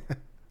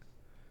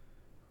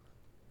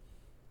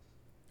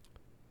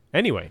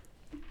 Anyway,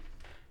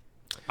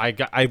 I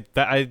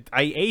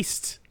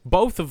aced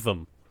both of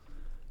them.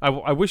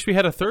 I wish we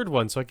had a third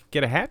one so I could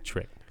get a hat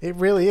trick. It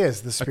really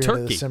is the spirit of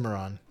the turkey.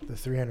 Cimarron, the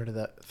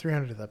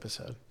 300th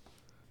episode.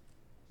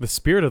 The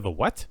spirit of the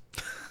what?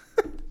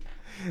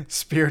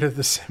 Spirit of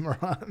the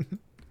Cimarron.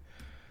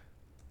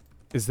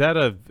 Is that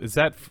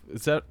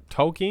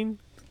Tolkien?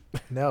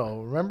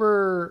 No,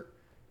 remember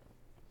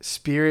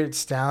Spirit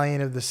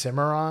Stallion of the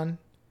Cimarron?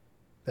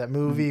 That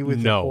movie with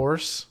the No.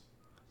 horse?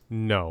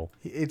 No.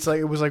 It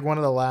was like one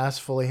of the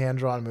last fully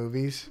hand-drawn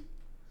movies.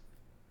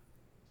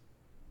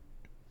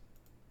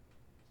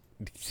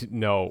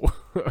 No.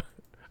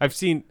 I've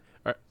seen.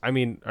 I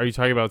mean, are you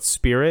talking about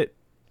Spirit?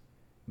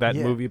 That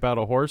Yeah. movie about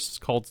a horse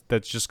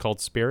that's just called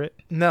Spirit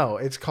No,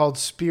 it's called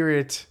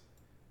Spirit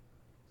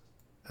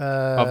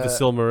of the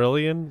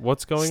Silmarillion.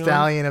 What's going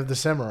Stallion of the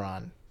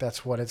Cimarron.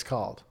 That's what it's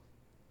called.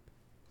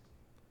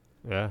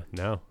 on? Yeah,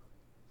 no.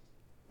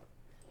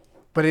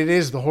 But it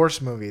is the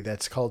horse movie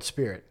that's called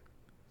Spirit.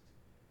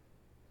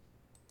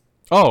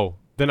 Oh,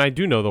 then I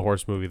do know the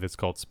horse movie that's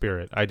called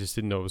Spirit. I just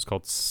didn't know it was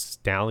called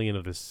Stallion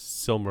of the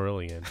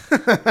Silmarillion.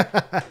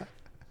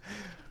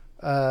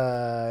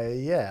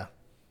 Yeah.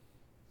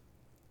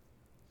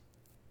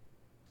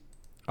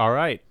 All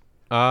right.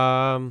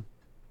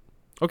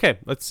 Okay,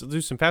 let's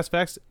do some fast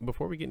facts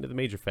before we get into the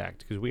major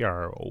fact, because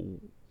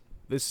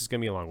this is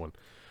going to be a long one.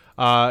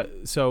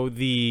 So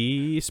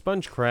the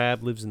sponge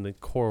crab lives in the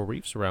coral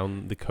reefs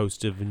around the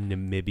coast of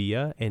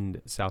Namibia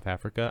and South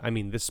Africa. I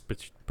mean, this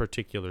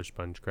particular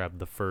sponge crab,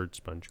 the furred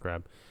sponge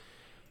crab.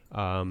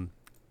 And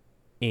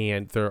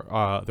there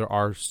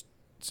are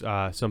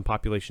some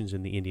populations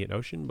in the Indian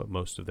Ocean, but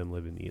most of them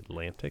live in the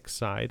Atlantic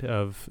side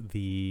of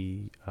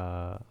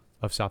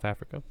of South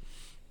Africa.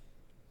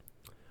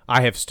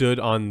 I have stood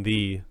on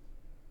the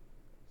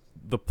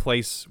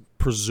place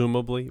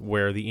presumably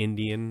where the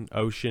Indian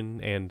Ocean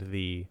and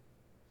the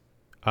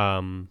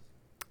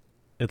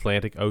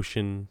Atlantic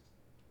Ocean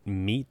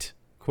meet.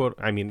 Quote.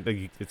 I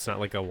mean, it's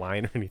not like a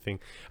line or anything.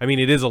 I mean,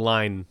 it is a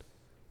line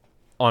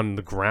on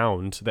the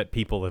ground that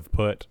people have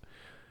put,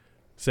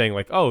 saying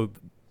like, "Oh,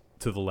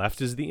 to the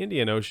left is the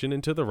Indian Ocean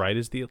and to the right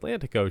is the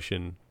Atlantic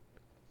Ocean,"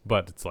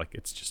 but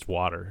it's just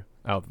water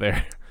out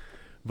there.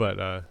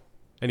 But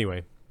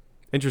anyway.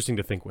 Interesting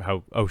to think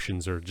how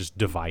oceans are just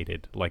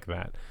divided like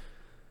that.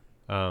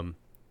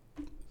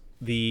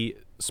 The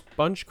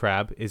sponge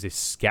crab is a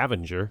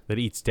scavenger that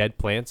eats dead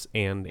plants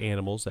and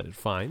animals that it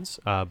finds,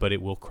 but it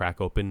will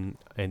crack open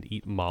and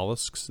eat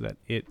mollusks that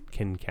it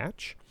can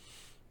catch.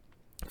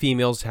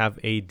 females have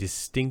a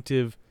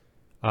distinctive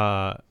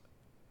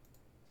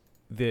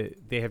they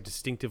have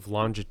distinctive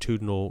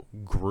longitudinal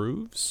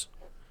grooves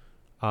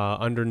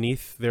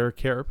underneath their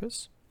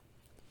carapace,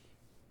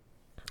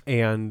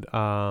 and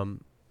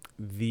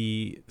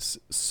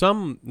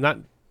some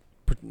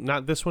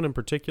not this one in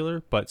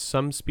particular, but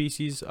some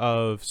species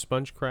of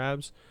sponge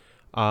crabs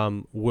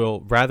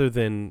will, rather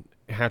than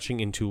hatching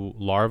into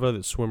larvae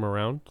that swim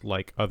around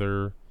like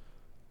other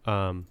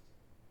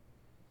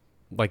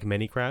like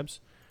many crabs,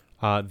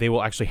 they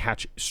will actually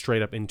hatch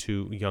straight up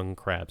into young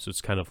crabs. So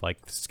it's kind of like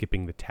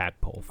skipping the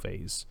tadpole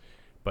phase,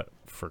 but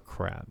for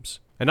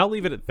crabs. And I'll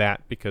leave it at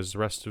that because the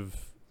rest of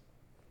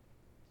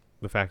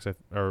the facts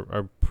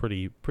are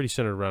pretty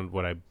centered around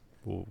what I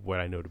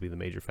know to be the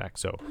major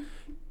facts. So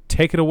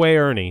take it away,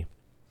 Ernie.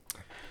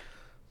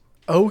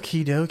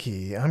 Okie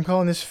dokie. I'm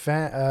calling this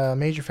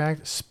major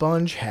fact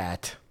sponge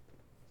hat.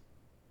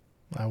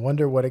 I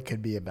wonder what it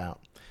could be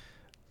about.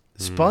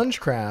 Sponge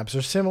crabs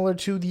are similar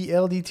to the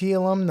LDT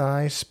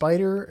alumni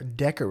spider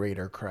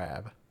decorator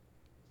crab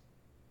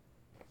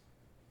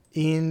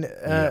in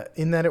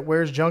that it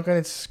wears junk on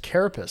its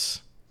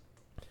carapace.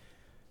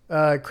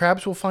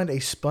 Crabs will find a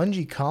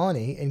spongy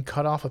colony and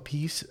cut off a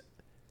piece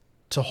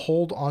to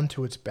hold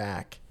onto its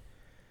back.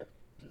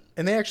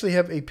 And they actually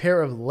have a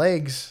pair of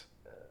legs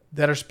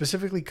that are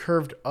specifically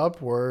curved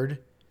upward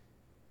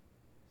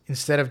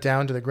instead of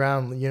down to the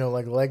ground,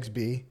 like legs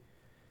be.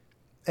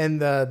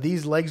 And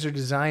these legs are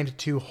designed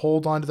to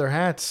hold onto their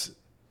hats,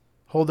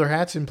 hold their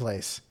hats in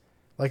place,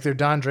 like they're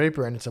Don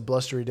Draper and it's a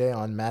blustery day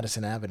on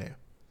Madison Avenue.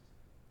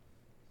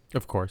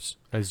 Of course,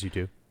 as you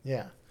do.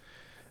 Yeah.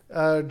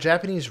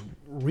 Japanese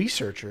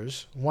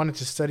researchers wanted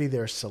to study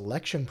their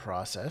selection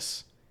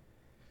process,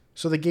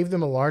 so they gave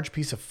them a large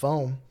piece of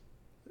foam,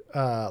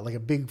 like a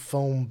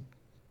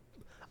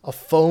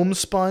foam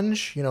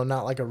sponge,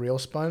 not like a real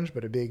sponge,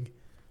 but a big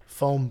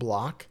foam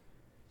block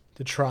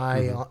to try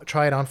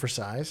it on for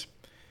size.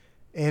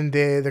 And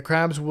the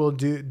crabs will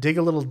dig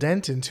a little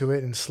dent into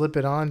it and slip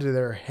it onto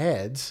their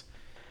heads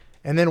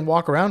and then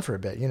walk around for a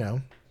bit,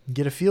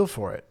 get a feel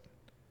for it.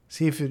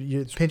 See if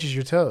it pinches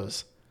your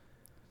toes.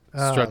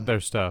 Strut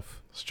their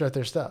stuff.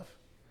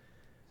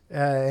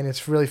 And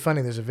it's really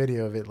funny. There's a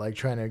video of it like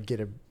trying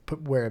to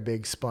wear a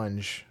big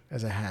sponge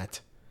as a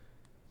hat.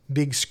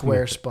 Big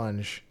square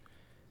sponge.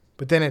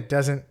 But then it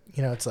doesn't,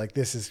 it's like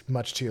this is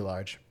much too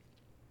large.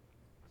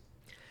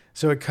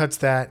 So it cuts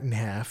that in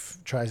half,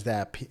 tries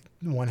that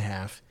one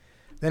half.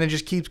 Then it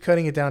just keeps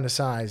cutting it down to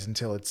size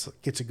until it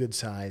gets a good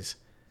size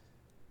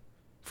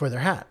for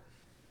their hat.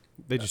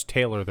 They just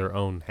tailor their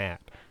own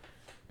hat.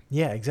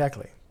 Yeah,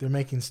 exactly. They're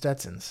making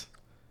Stetsons.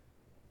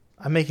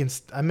 I'm making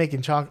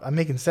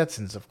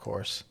Stetsons, of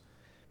course.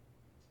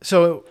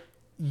 So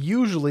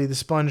usually the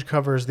sponge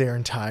covers their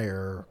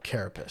entire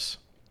carapace.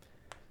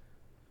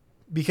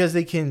 Because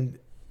they can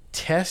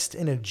test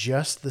and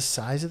adjust the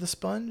size of the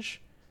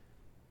sponge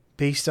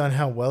based on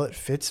how well it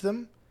fits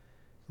them,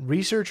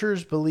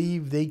 researchers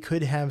believe they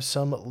could have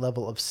some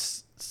level of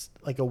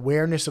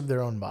awareness of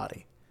their own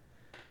body.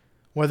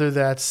 Whether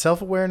that's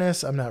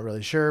self-awareness, I'm not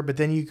really sure. But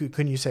then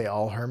couldn't you say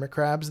all hermit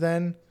crabs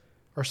then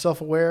are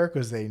self-aware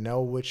because they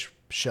know which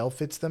shell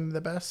fits them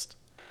the best?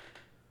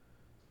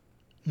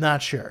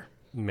 Not sure.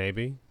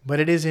 Maybe. But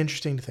it is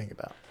interesting to think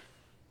about.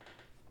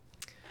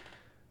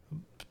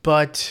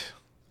 But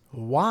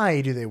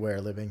why do they wear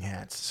living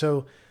hats?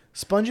 So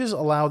sponges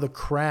allow the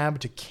crab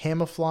to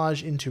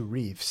camouflage into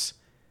reefs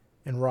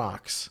and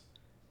rocks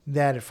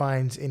that it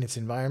finds in its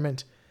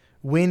environment.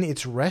 When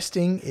it's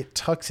resting, it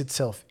tucks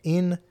itself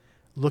in,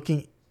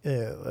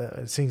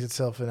 it sings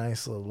itself a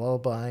nice little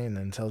lullaby and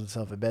then tells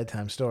itself a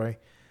bedtime story.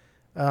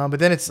 But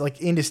then it's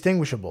like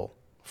indistinguishable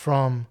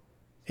from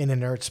an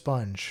inert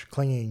sponge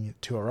clinging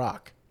to a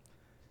rock.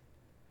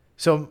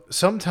 So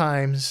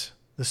sometimes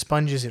the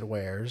sponges it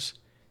wears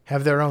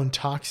have their own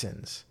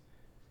toxins,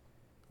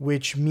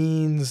 which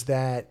means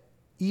that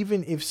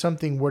even if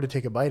something were to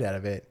take a bite out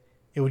of it,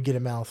 it would get a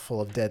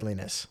mouthful of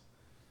deadliness.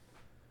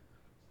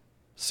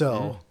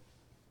 So,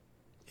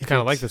 kind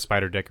of like the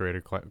spider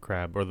decorator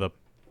crab or the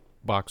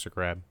boxer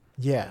crab.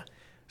 Yeah.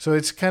 So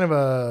it's kind of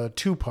a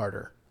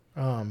two-parter.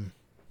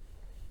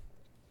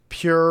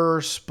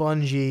 Pure,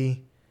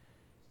 spongy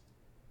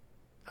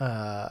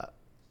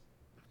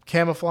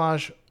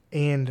camouflage,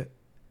 and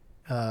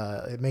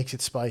it makes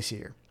it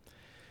spicier.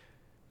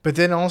 But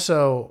then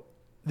also,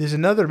 there's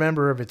another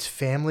member of its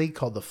family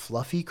called the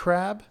fluffy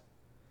crab,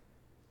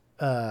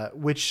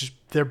 which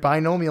their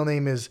binomial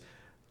name is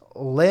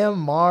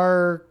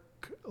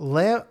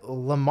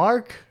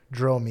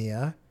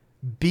Lamarckdromia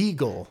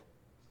beagle.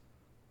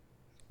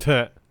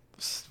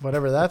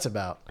 Whatever that's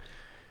about.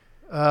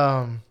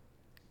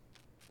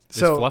 It's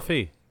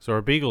fluffy. So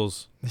are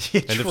beagles.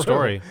 Yeah, end of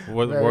story.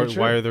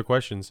 Why are there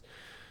questions?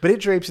 But it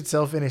drapes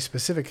itself in a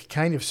specific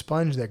kind of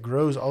sponge that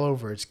grows all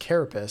over its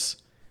carapace.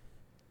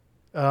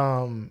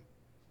 And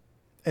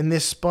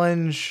this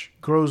sponge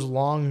grows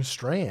long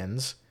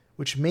strands,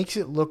 which makes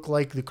it look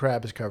like the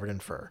crab is covered in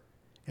fur.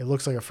 It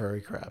looks like a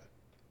furry crab.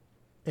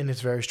 And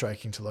it's very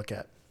striking to look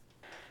at.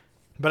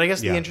 But I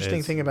guess the Yeah, interesting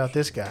it's- thing about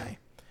this guy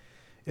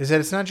is that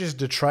it's not just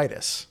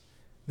detritus.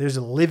 There's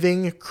a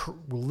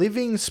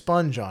living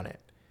sponge on it.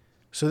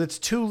 So that's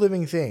two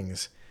living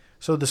things.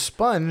 So the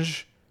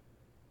sponge,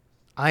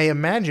 I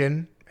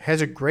imagine,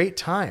 has a great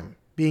time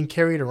being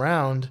carried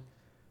around,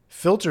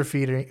 filter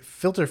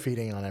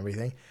feeding on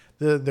everything.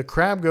 The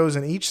crab goes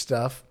in each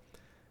stuff.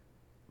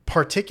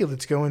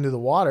 Particulates go into the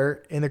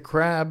water, and the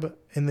crab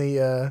and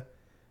the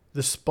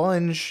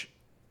sponge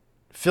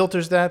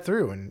filters that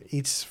through and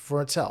eats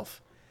for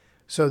itself.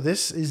 So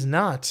this is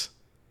not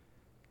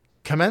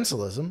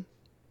commensalism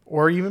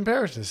or even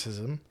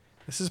parasitism.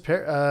 This is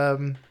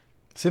symbiotic.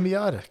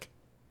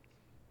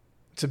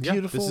 It's a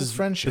beautiful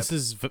friendship. This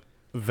is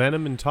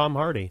Venom and Tom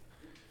Hardy.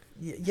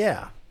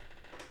 Yeah.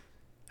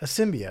 A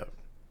symbiote.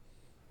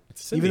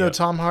 It's a Even though symbiote.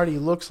 Tom Hardy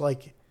looks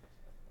like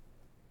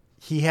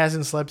he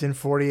hasn't slept in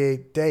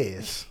 48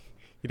 days.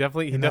 He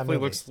definitely in that movie.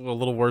 looks a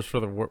little worse for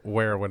the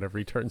wear whenever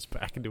he turns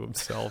back into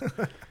himself.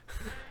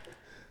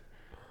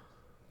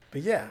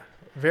 But yeah,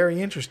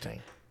 very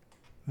interesting.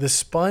 The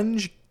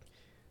sponge,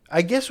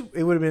 I guess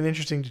it would have been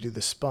interesting to do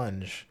the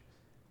sponge,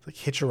 like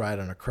hitch a ride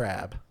on a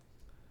crab.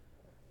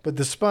 But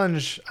the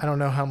sponge, I don't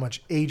know how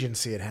much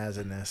agency it has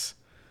in this.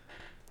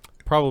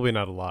 Probably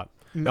not a lot.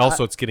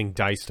 Also, it's getting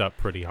diced up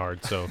pretty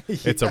hard, so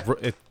it's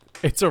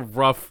a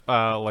rough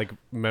like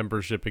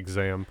membership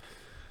exam.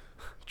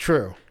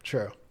 True.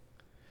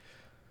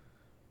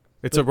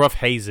 It's a rough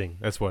hazing.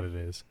 That's what it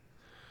is.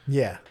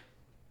 Yeah.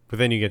 But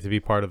then you get to be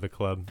part of the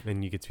club,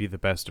 and you get to be the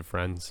best of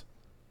friends.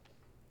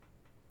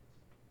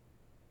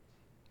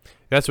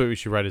 That's what we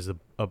should write: is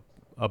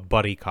a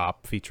buddy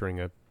cop featuring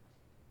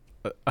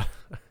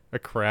a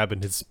crab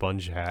in his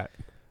sponge hat.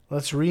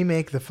 Let's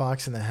remake The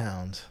Fox and the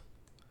Hound.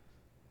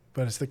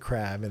 But it's the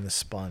crab and the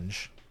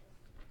sponge.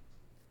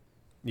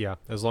 Yeah,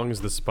 as long as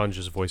the sponge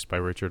is voiced by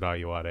Richard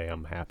Ayoade,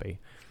 I'm happy.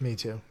 Me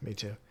too.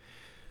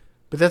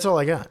 But that's all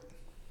I got.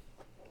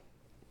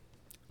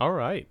 All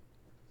right.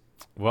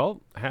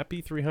 Well,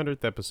 happy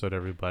 300th episode,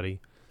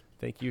 everybody.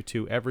 Thank you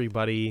to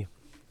everybody,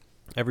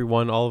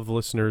 everyone, all of the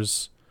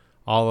listeners,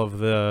 all of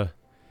the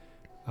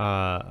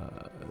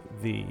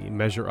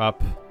Measure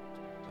Up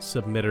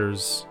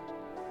submitters,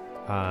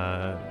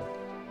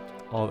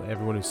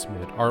 everyone who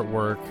submitted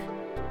artwork.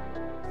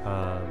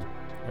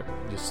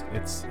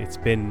 It's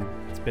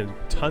been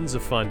tons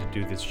of fun to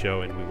do this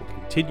show, and we will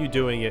continue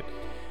doing it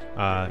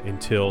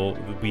until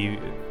we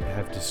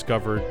have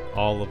discovered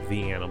all of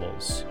the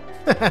animals.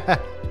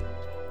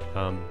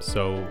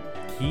 So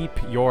keep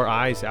your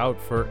eyes out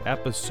for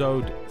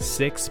episode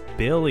 6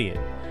 billion.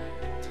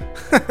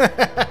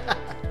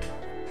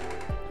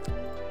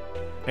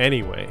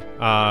 Anyway,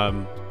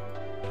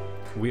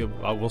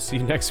 we'll see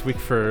you next week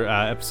for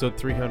episode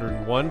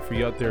 301 for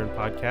you out there in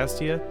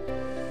Podcastia.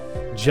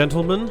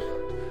 Gentlemen,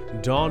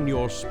 don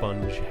your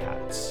sponge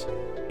hats,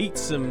 eat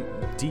some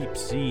deep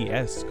sea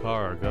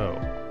escargot,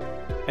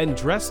 and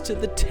dress to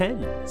the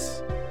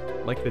tens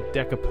like the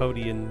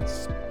Decapodian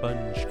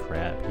sponge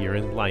crab here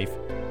in Life,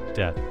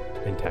 Death,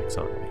 and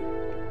Taxonomy.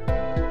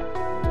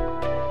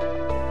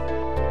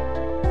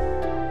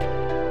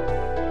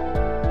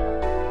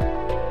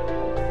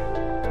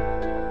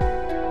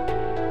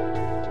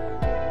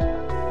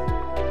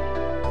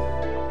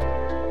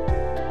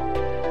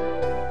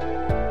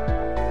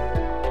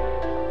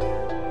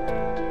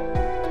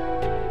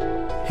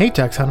 Hey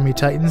Taxonomy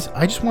Titans,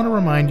 I just want to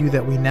remind you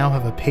that we now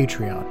have a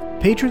Patreon.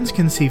 Patrons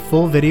can see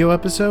full video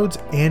episodes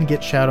and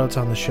get shoutouts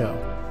on the show.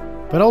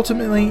 But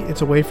ultimately,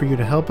 it's a way for you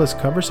to help us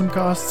cover some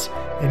costs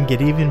and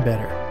get even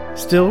better.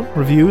 Still,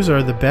 reviews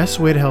are the best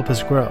way to help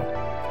us grow.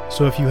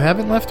 So if you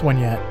haven't left one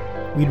yet,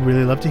 we'd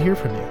really love to hear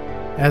from you.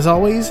 As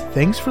always,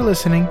 thanks for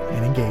listening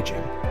and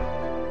engaging.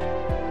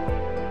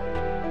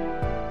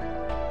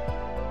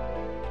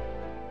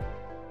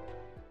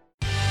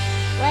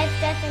 Life,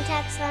 Death, and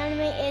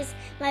Taxonomy is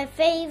my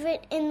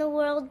favorite in the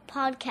world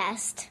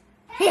podcast.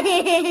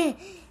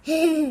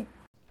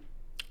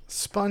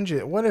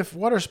 Sponges.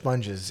 What are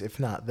sponges if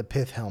not the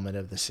pith helmet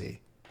of the sea?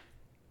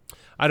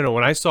 I don't know.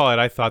 When I saw it,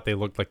 I thought they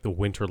looked like the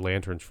Winter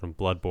Lanterns from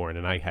Bloodborne,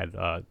 and I had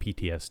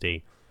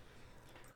PTSD.